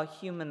fear are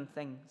human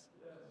things,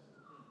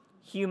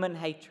 human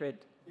hatred,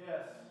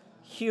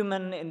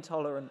 human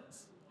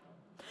intolerance.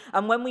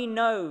 And when we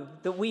know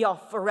that we are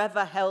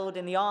forever held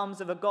in the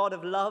arms of a God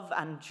of love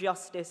and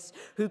justice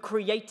who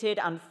created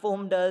and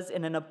formed us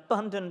in an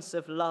abundance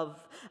of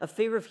love, a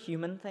fear of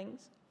human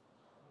things,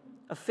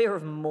 a fear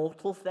of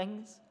mortal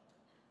things,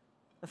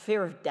 a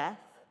fear of death,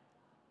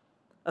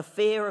 a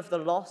fear of the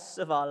loss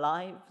of our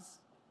lives,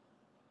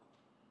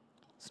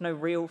 it's no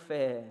real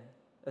fear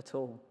at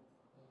all.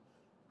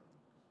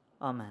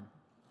 Amen.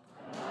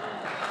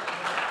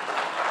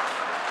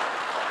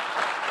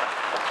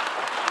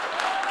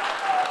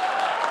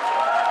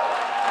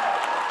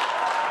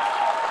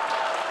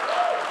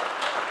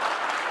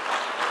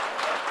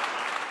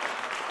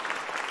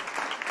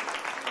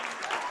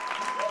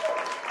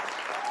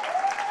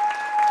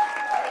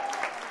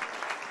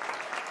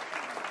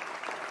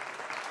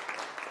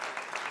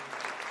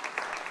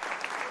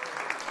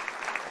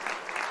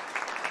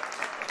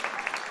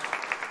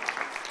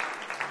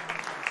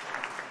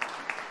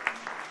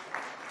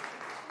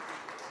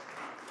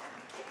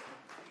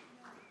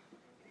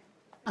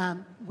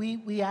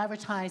 We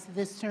advertised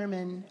this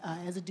sermon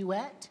as a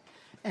duet,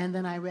 and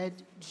then I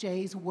read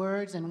Jay's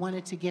words and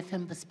wanted to give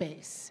him the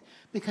space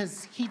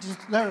because he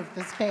deserved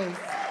the space.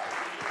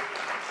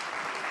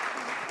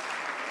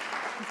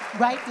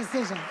 Right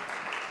decision,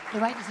 the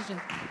right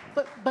decision.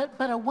 But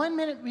a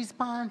 1-minute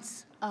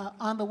response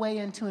on the way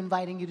into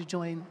inviting you to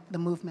join the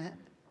movement.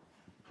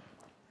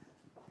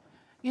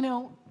 You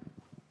know,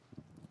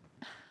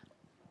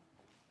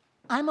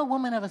 I'm a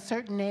woman of a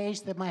certain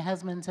age that my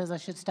husband says I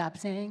should stop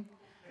saying.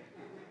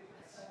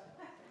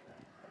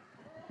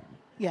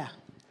 Yeah,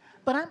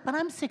 but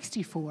I'm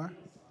 64,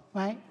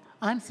 right?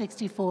 I'm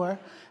 64.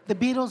 The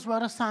Beatles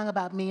wrote a song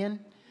about me and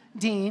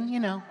Dean, you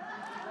know.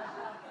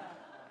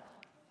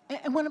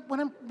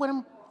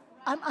 And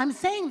I'm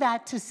saying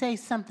that to say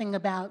something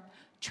about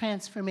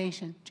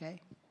transformation, Jay,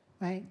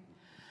 right?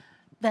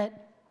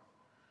 That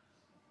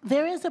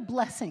there is a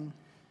blessing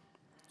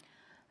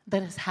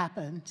that has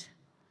happened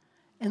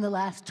in the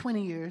last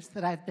 20 years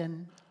that I've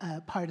been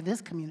part of this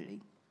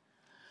community,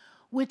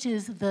 which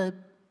is the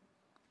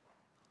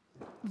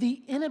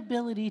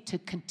inability to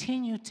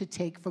continue to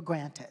take for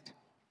granted.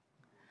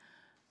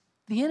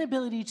 The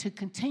inability to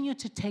continue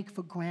to take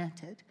for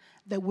granted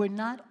that we're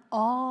not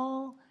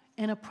all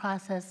in a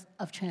process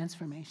of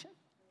transformation.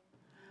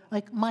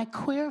 Like, my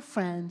queer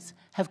friends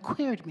have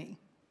queered me,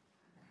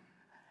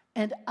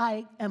 and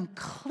I am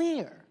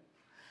clear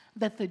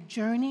that the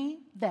journey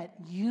that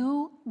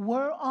you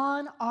were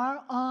on,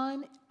 are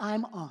on,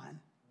 I'm on.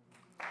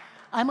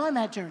 I'm on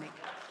that journey.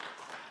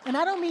 And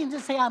I don't mean to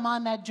say I'm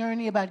on that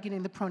journey about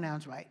getting the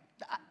pronouns right.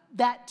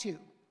 That too.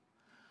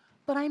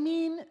 But I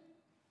mean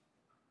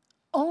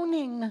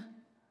owning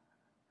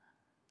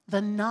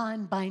the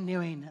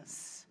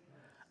non-binariness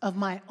of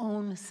my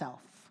own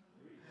self.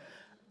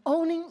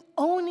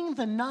 Owning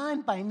the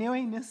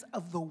non-binariness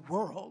of the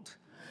world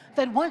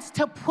that wants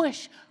to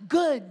push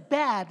good,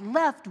 bad,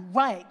 left,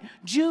 right,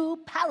 Jew,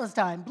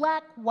 Palestine,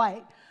 black,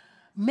 white,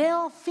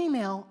 male,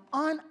 female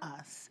on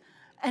us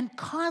and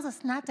cause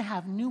us not to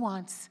have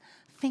nuance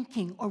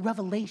thinking or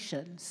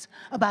revelations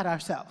about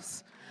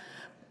ourselves.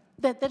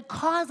 That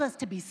cause us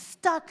to be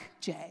stuck,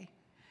 Jay,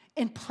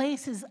 in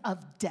places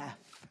of death.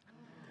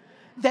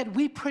 That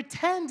we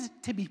pretend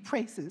to be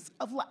places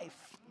of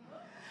life.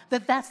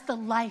 That's the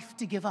life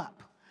to give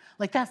up.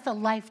 Like that's the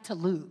life to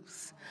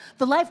lose.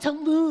 The life to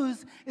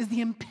lose is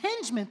the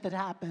impingement that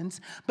happens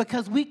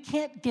because we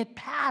can't get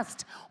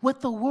past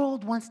what the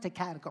world wants to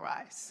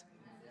categorize.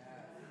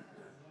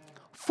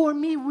 For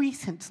me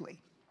recently,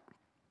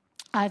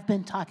 I've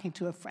been talking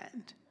to a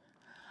friend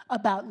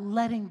about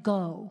letting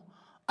go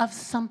of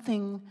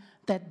something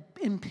that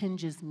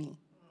impinges me.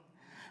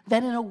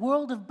 That in a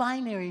world of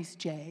binaries,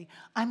 Jay,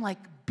 I'm like,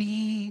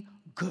 be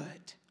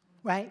good,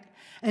 right?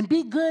 And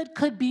be good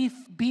could be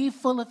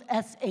full of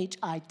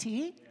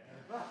S-H-I-T.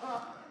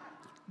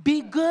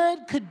 Be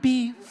good could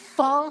be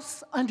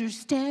false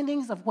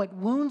understandings of what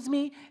wounds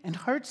me and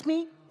hurts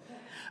me.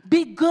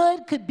 Be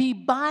good could be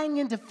buying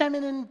into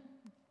feminine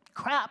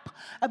crap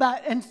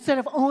about instead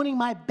of owning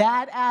my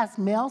badass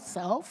male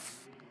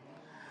self.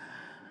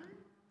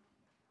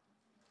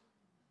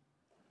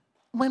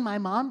 When my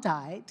mom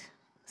died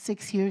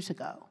 6 years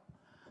ago,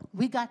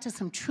 we got to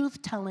some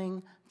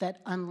truth-telling that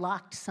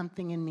unlocked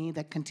something in me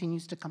that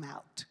continues to come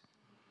out.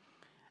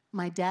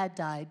 My dad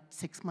died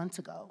 6 months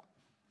ago,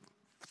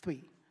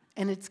 3,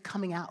 and it's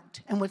coming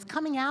out. And what's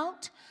coming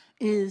out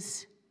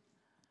is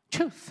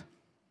truth.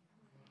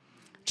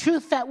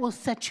 Truth that will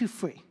set you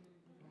free.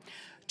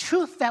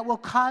 Truth that will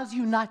cause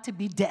you not to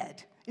be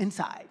dead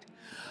inside.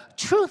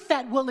 Truth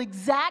that will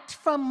exact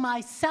from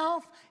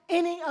myself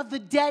any of the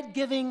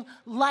dead-giving,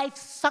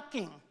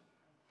 life-sucking.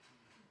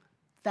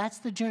 That's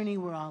the journey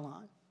we're all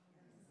on.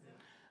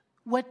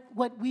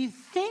 What we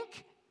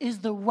think is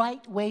the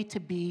right way to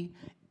be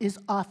is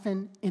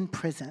often in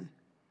prison.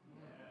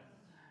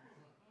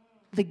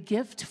 The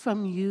gift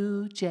from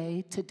you,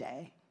 Jay,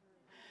 today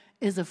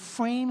is a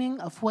framing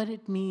of what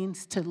it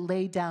means to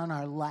lay down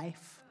our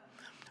life,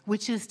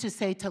 which is to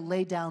say to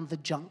lay down the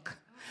junk,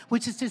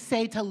 which is to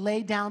say to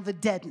lay down the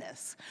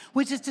deadness,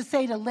 which is to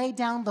say to lay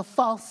down the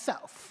false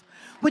self,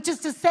 which is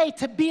to say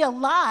to be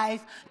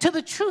alive to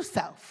the true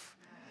self.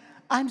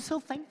 I'm so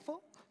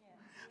thankful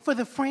for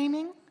the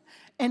framing,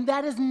 and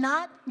that is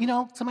not,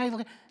 somebody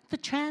look at the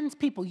trans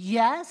people.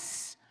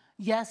 Yes,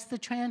 the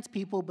trans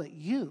people, but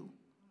you,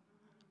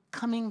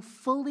 coming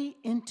fully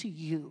into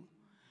you,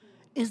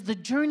 is the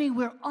journey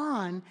we're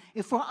on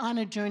if we're on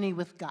a journey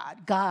with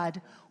God.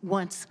 God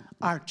wants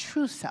our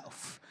true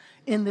self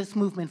in this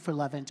movement for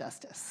love and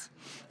justice.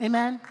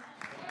 Amen?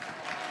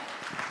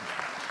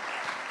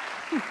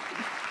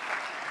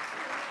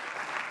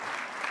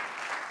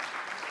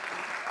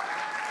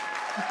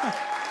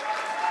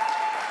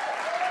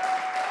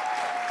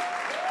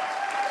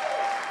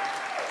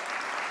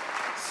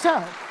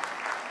 So,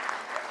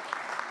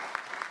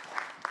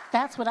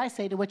 that's what I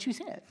say to what you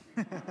said.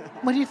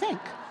 What do you think?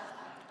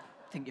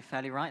 I think you're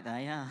fairly right there,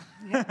 yeah.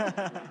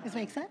 Does it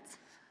make sense?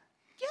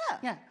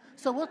 Yeah.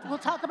 So we'll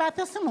talk about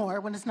this some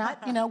more when it's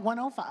not,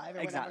 105 or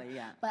exactly, whatever.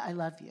 Yeah. But I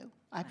love you.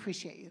 I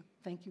appreciate you.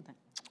 Thank you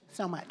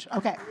so much.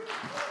 Okay.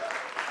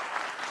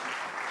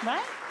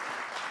 Right?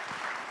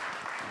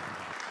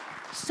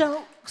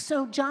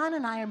 So John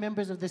and I are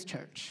members of this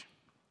church.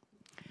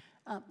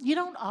 You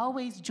don't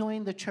always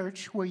join the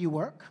church where you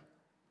work.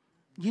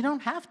 You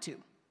don't have to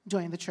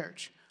join the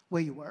church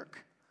where you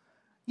work.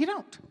 You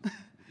don't.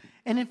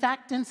 And in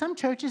fact, in some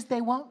churches,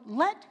 they won't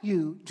let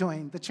you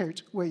join the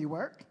church where you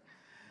work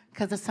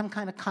because of some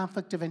kind of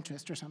conflict of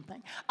interest or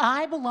something.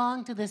 I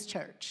belong to this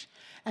church,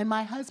 and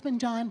my husband,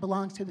 John,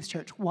 belongs to this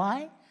church.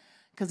 Why?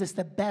 Because it's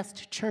the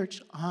best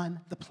church on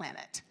the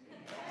planet.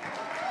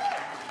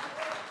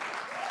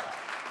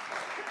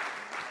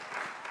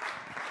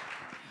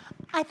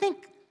 I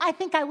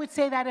think I would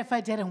say that if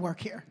I didn't work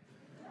here.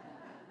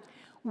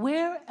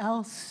 Where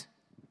else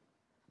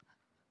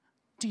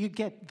do you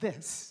get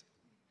this?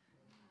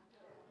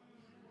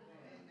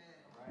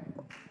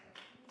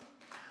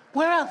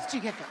 Where else do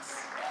you get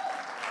this?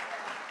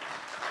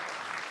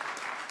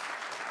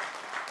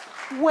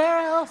 Where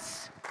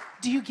else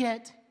do you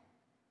get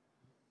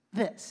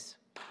this?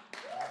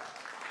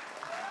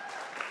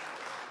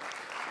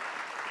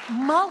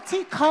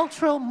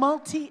 Multicultural,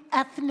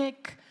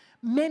 multi-ethnic,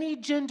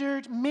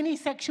 many-gendered,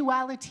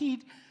 many-sexuality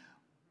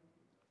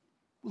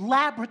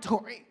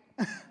laboratory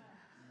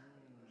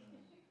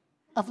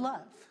of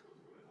love.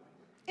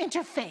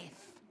 Interfaith.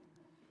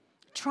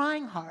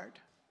 Trying hard.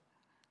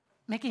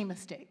 Making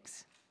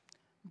mistakes.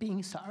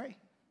 Being sorry.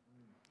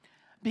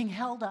 Being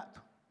held up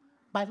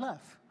by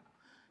love.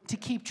 to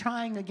keep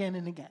trying again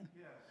and again.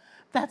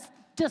 That's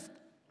just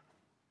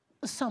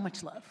so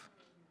much love.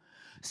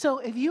 So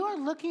if you are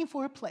looking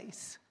for a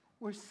place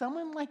where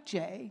someone like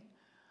Jay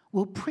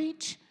will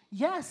preach,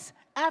 yes,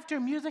 after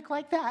music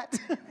like that,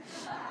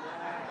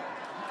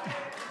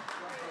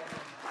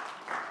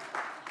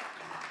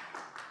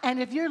 and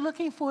if you're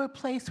looking for a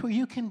place where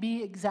you can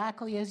be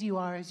exactly as you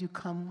are as you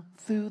come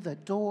through the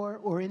door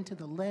or into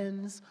the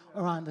lens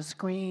or on the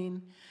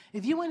screen,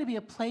 if you want to be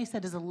a place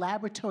that is a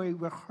laboratory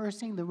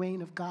rehearsing the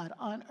reign of God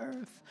on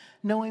earth,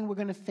 knowing we're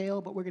going to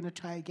fail, but we're going to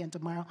try again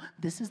tomorrow,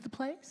 this is the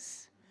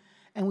place.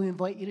 And we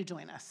invite you to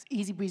join us.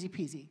 Easy breezy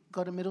peasy.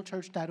 Go to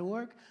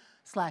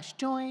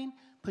middlechurch.org/join.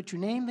 Put your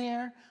name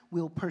there.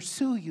 We'll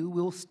pursue you.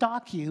 We'll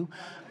stalk you.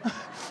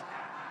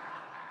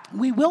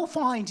 We will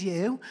find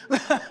you.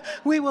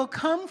 We will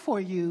come for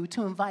you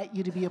to invite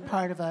you to be a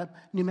part of a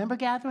new member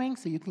gathering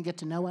so you can get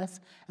to know us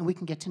and we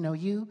can get to know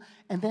you.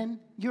 And then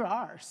you're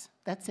ours.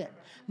 That's it.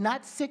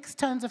 Not 6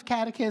 tons of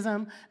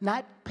catechism,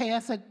 not pay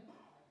us a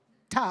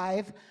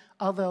tithe,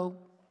 although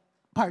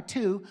part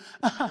 2.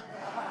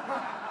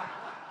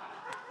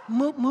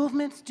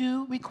 Movements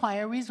do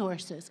require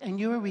resources, and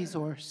you're a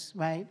resource,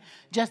 right?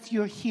 Just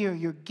you're here,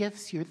 your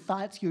gifts, your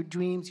thoughts, your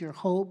dreams, your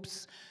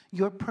hopes,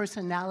 your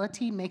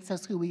personality makes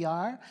us who we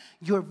are.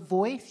 Your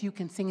voice, you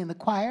can sing in the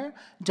choir.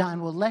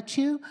 John will let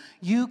you.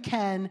 You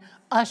can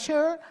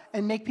usher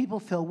and make people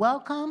feel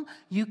welcome.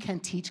 You can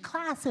teach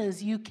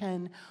classes. You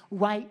can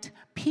write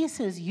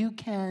pieces. You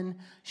can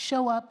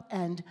show up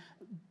and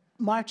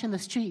march in the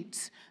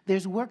streets.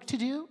 There's work to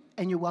do,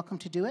 and you're welcome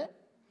to do it.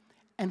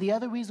 And the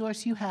other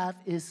resource you have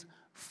is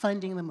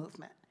funding the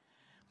movement.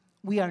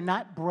 We are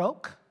not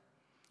broke.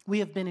 We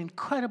have been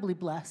incredibly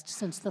blessed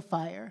since the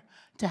fire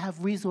to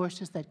have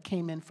resources that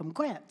came in from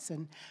grants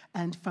and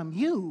from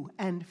you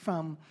and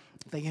from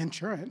the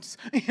insurance,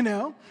 you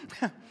know.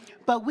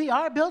 But we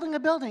are building a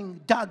building,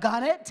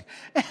 doggone it,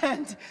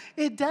 and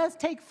it does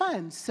take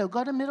funds. So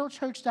go to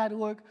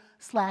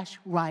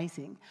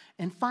middlechurch.org/rising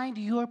and find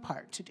your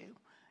part to do.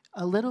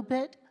 A little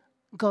bit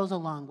goes a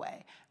long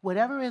way.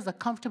 Whatever is a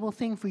comfortable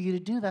thing for you to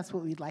do, that's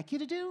what we'd like you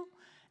to do.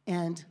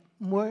 And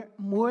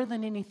more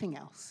than anything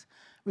else,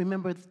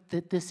 remember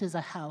that this is a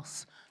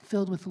house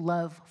filled with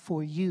love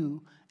for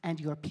you and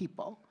your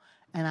people.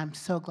 And I'm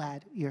so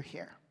glad you're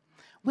here.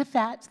 With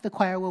that, the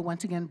choir will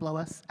once again blow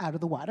us out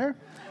of the water.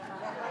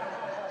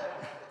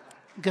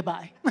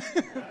 Goodbye.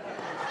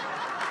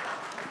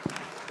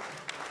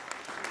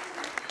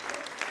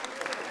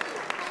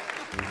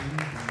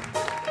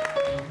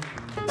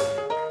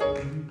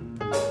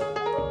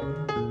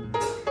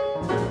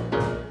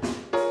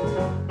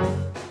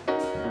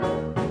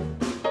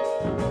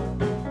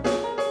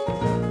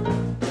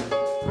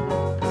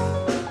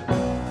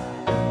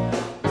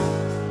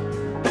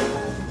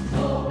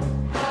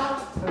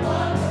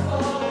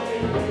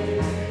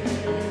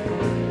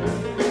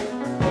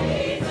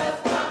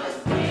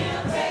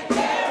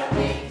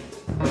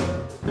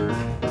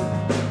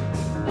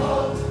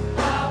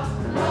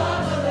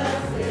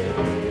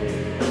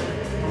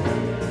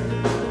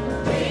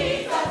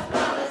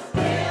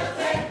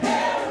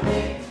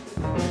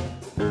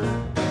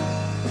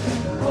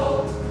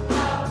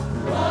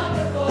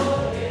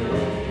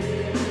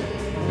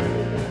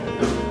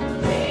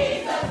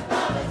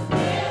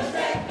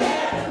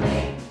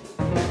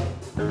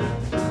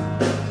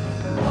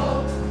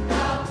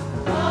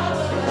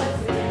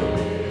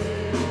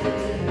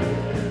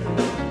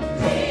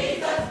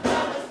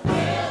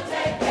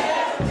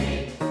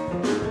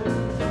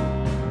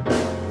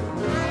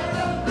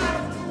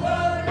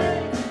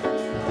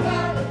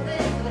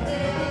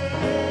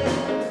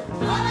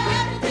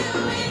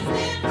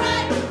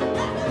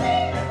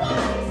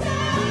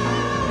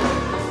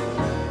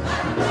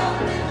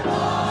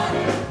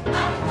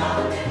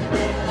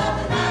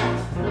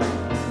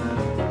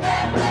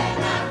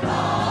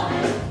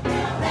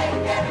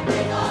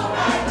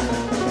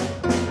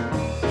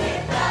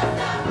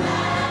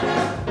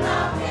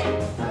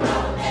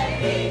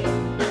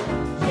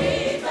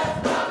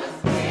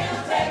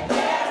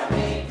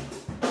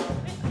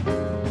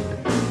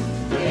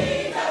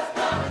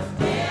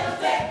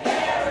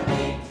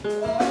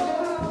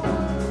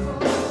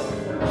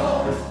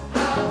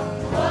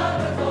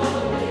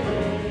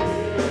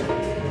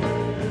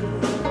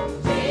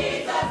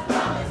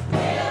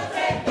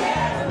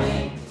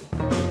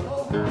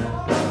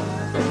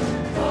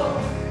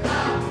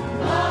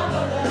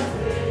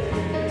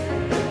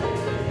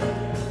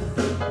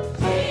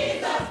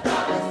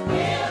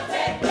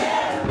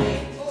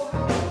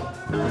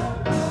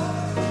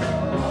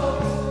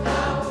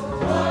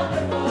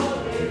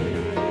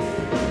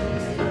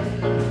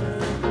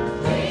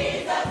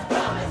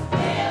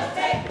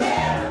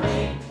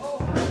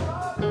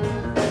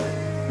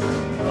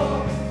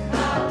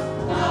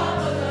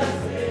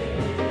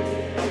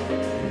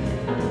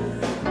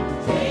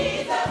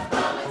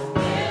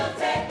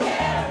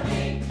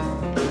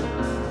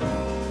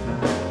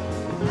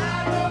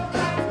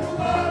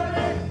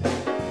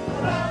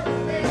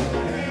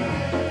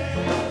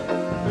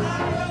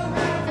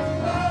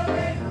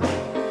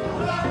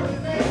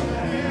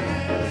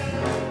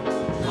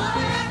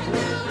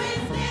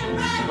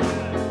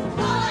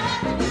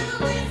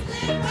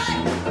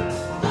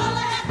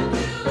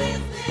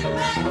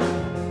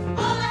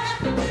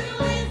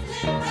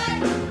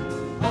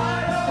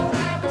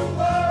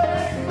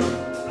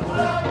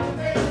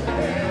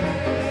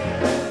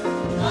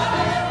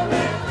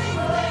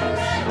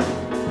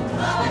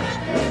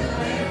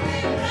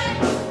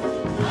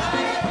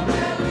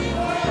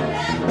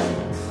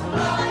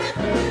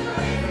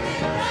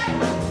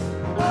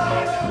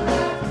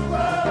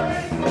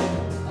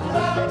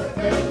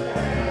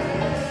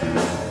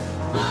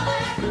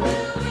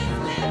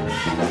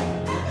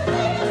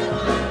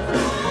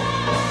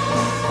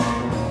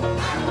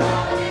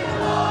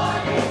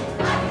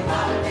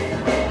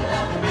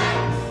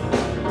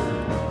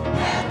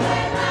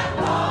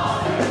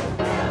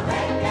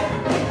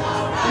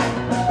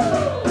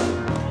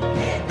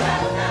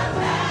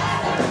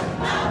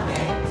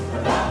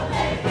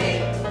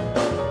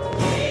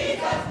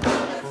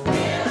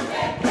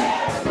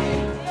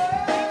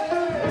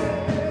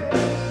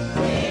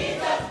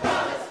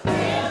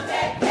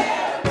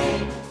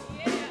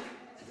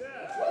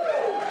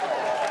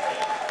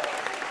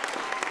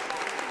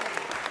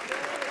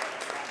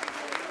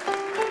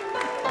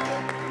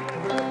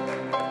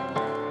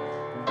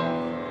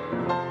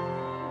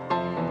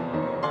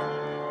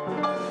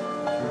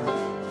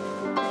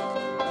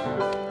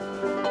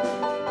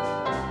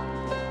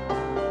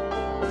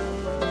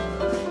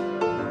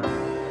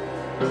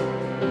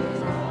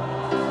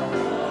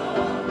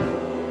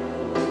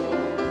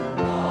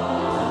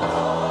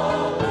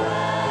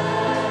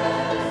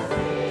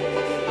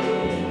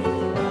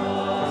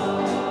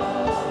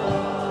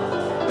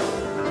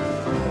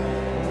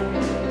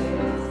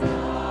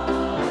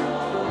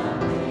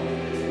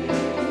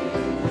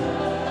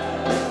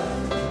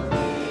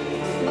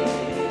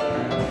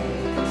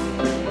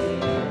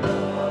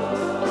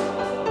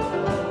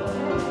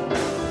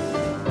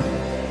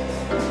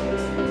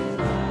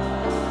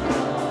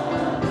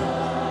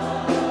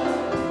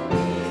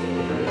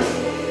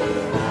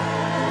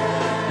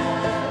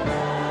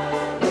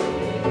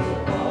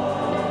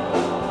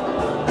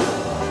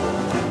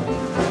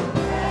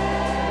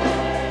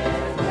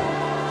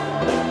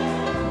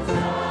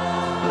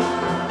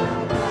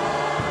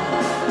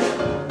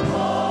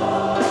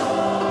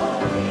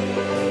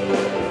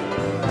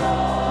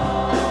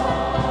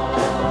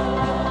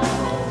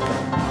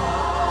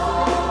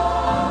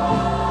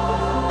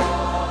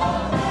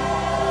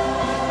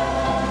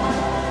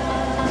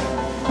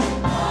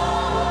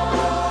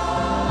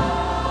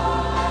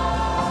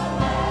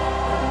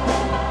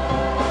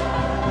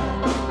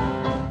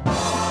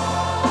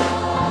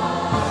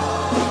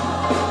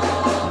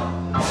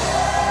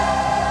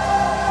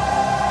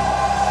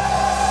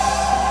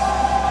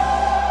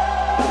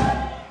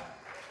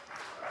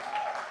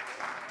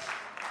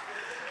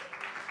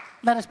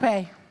 Let us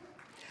pray.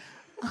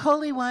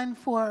 Holy One,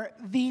 for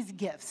these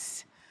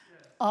gifts,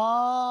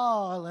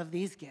 all of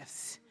these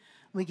gifts,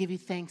 we give you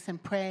thanks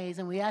and praise,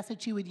 and we ask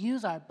that you would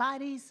use our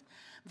bodies,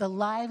 the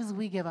lives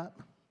we give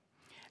up,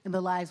 and the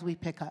lives we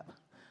pick up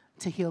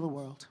to heal the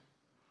world.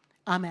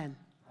 Amen.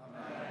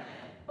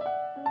 Amen.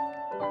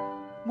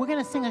 We're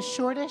going to sing a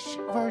shortish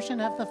version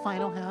of the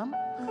final hymn.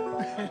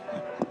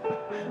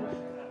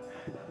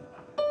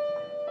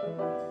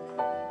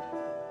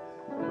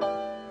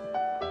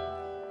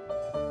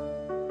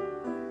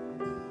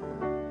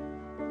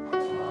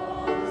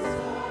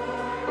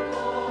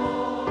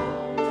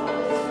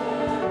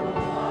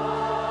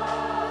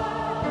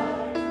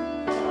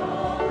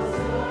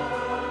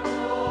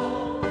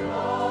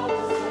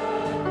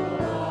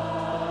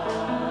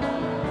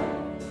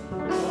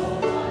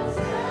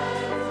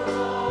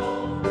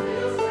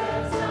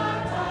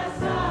 Side by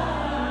side.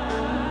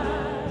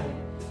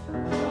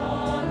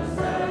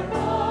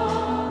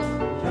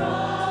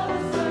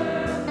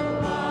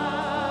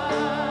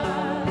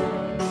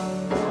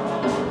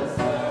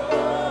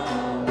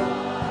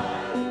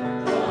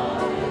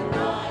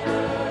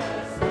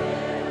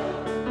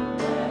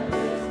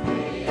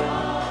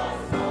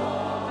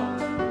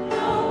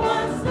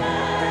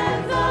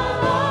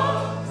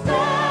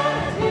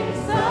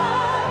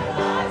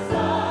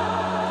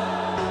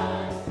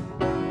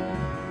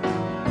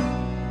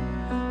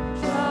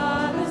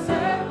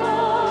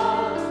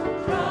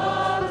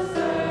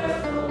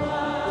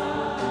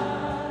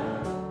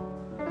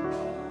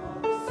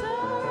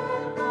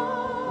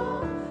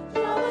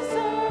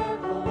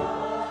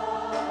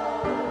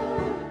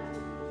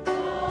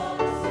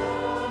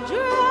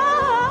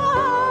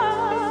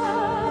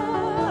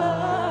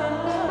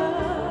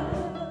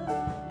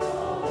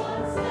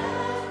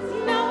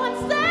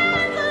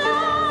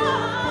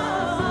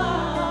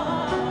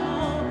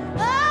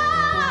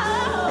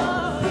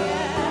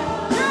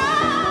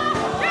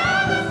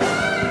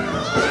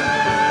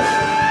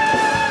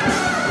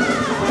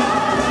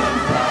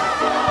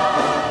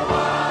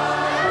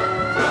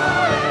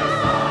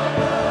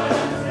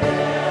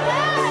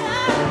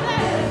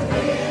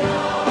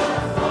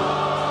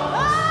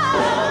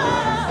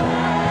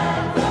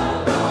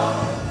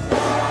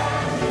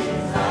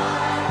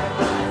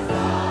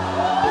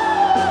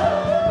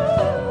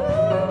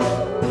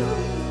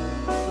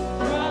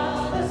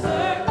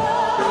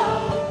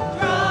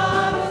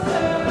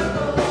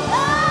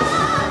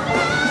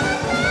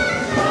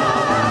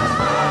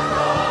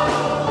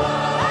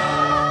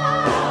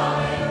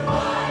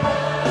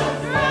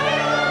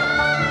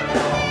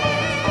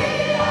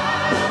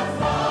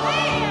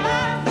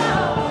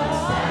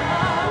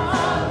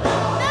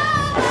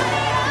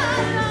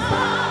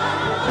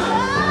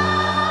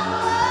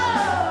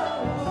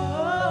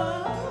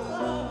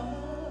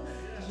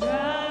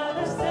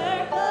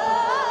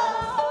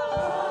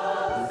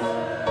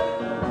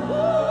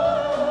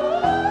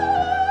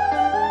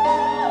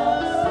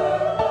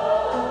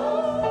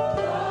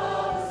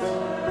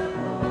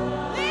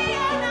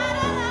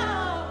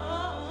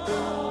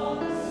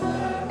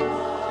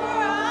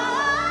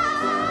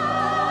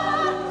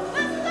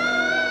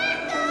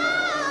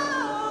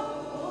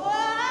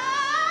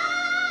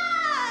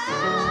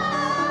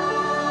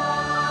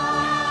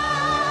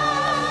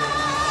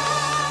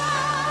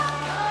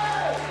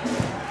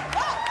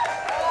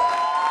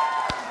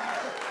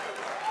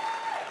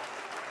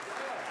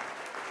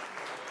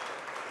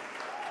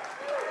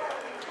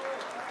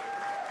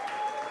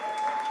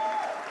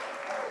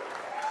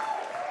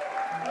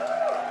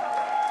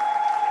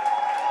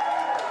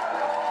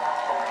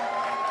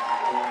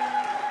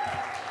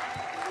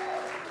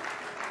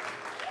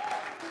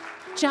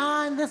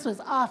 John, this was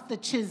off the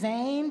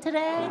chisane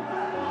today.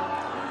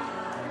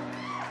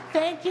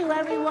 Thank you,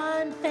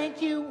 everyone.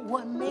 Thank you,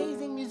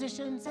 amazing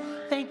musicians.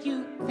 Thank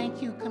you,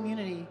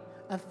 community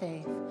of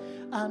faith.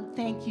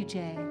 Thank you,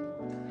 Jay.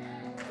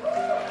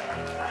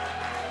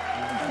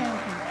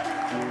 Thank you.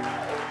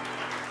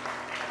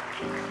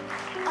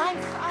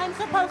 I'm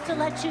supposed to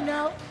let you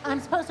know.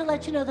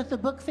 That the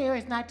book fair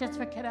is not just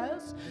for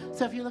kiddos.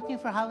 So if you're looking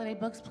for holiday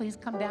books, please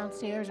come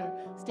downstairs or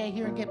stay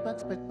here and get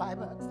books. But buy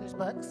books. There's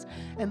books,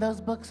 and those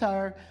books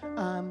are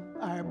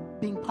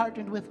being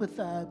partnered with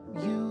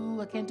you.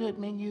 I can't do it.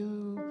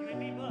 You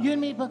and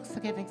me books.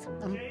 Okay, thanks.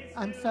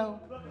 I'm so.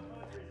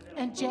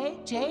 And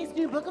Jay's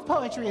new book of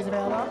poetry is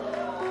available.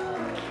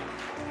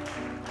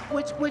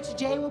 Which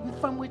Jay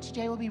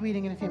will be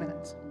reading in a few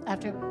minutes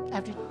after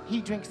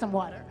he drinks some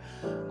water.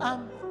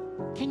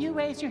 Can you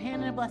raise your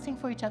hand in a blessing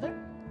for each other?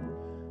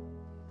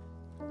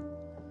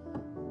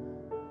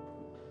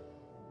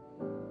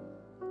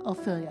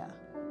 Ophelia,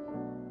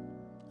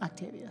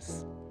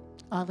 Octavius,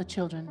 all the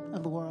children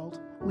of the world,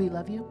 we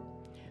love you.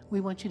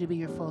 We want you to be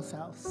your full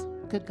selves.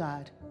 Good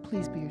God,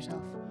 please be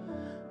yourself.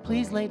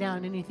 Please lay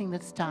down anything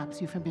that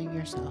stops you from being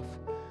yourself.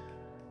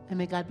 And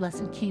may God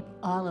bless and keep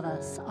all of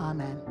us.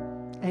 Amen.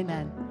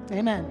 Amen.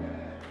 Amen.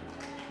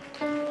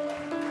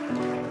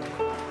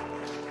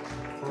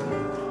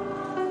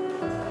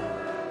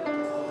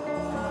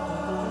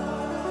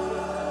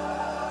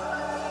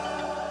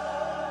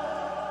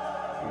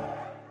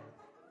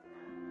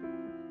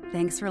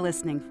 Thanks for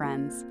listening,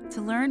 friends.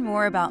 To learn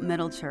more about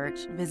Middle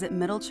Church, visit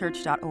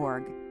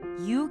middlechurch.org.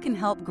 You can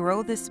help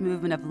grow this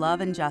movement of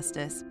love and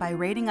justice by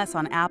rating us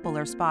on Apple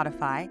or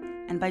Spotify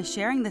and by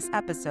sharing this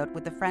episode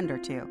with a friend or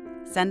two.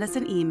 Send us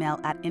an email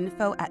at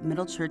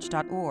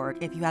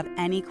info@middlechurch.org if you have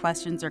any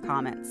questions or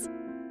comments.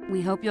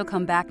 We hope you'll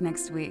come back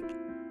next week.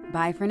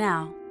 Bye for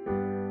now.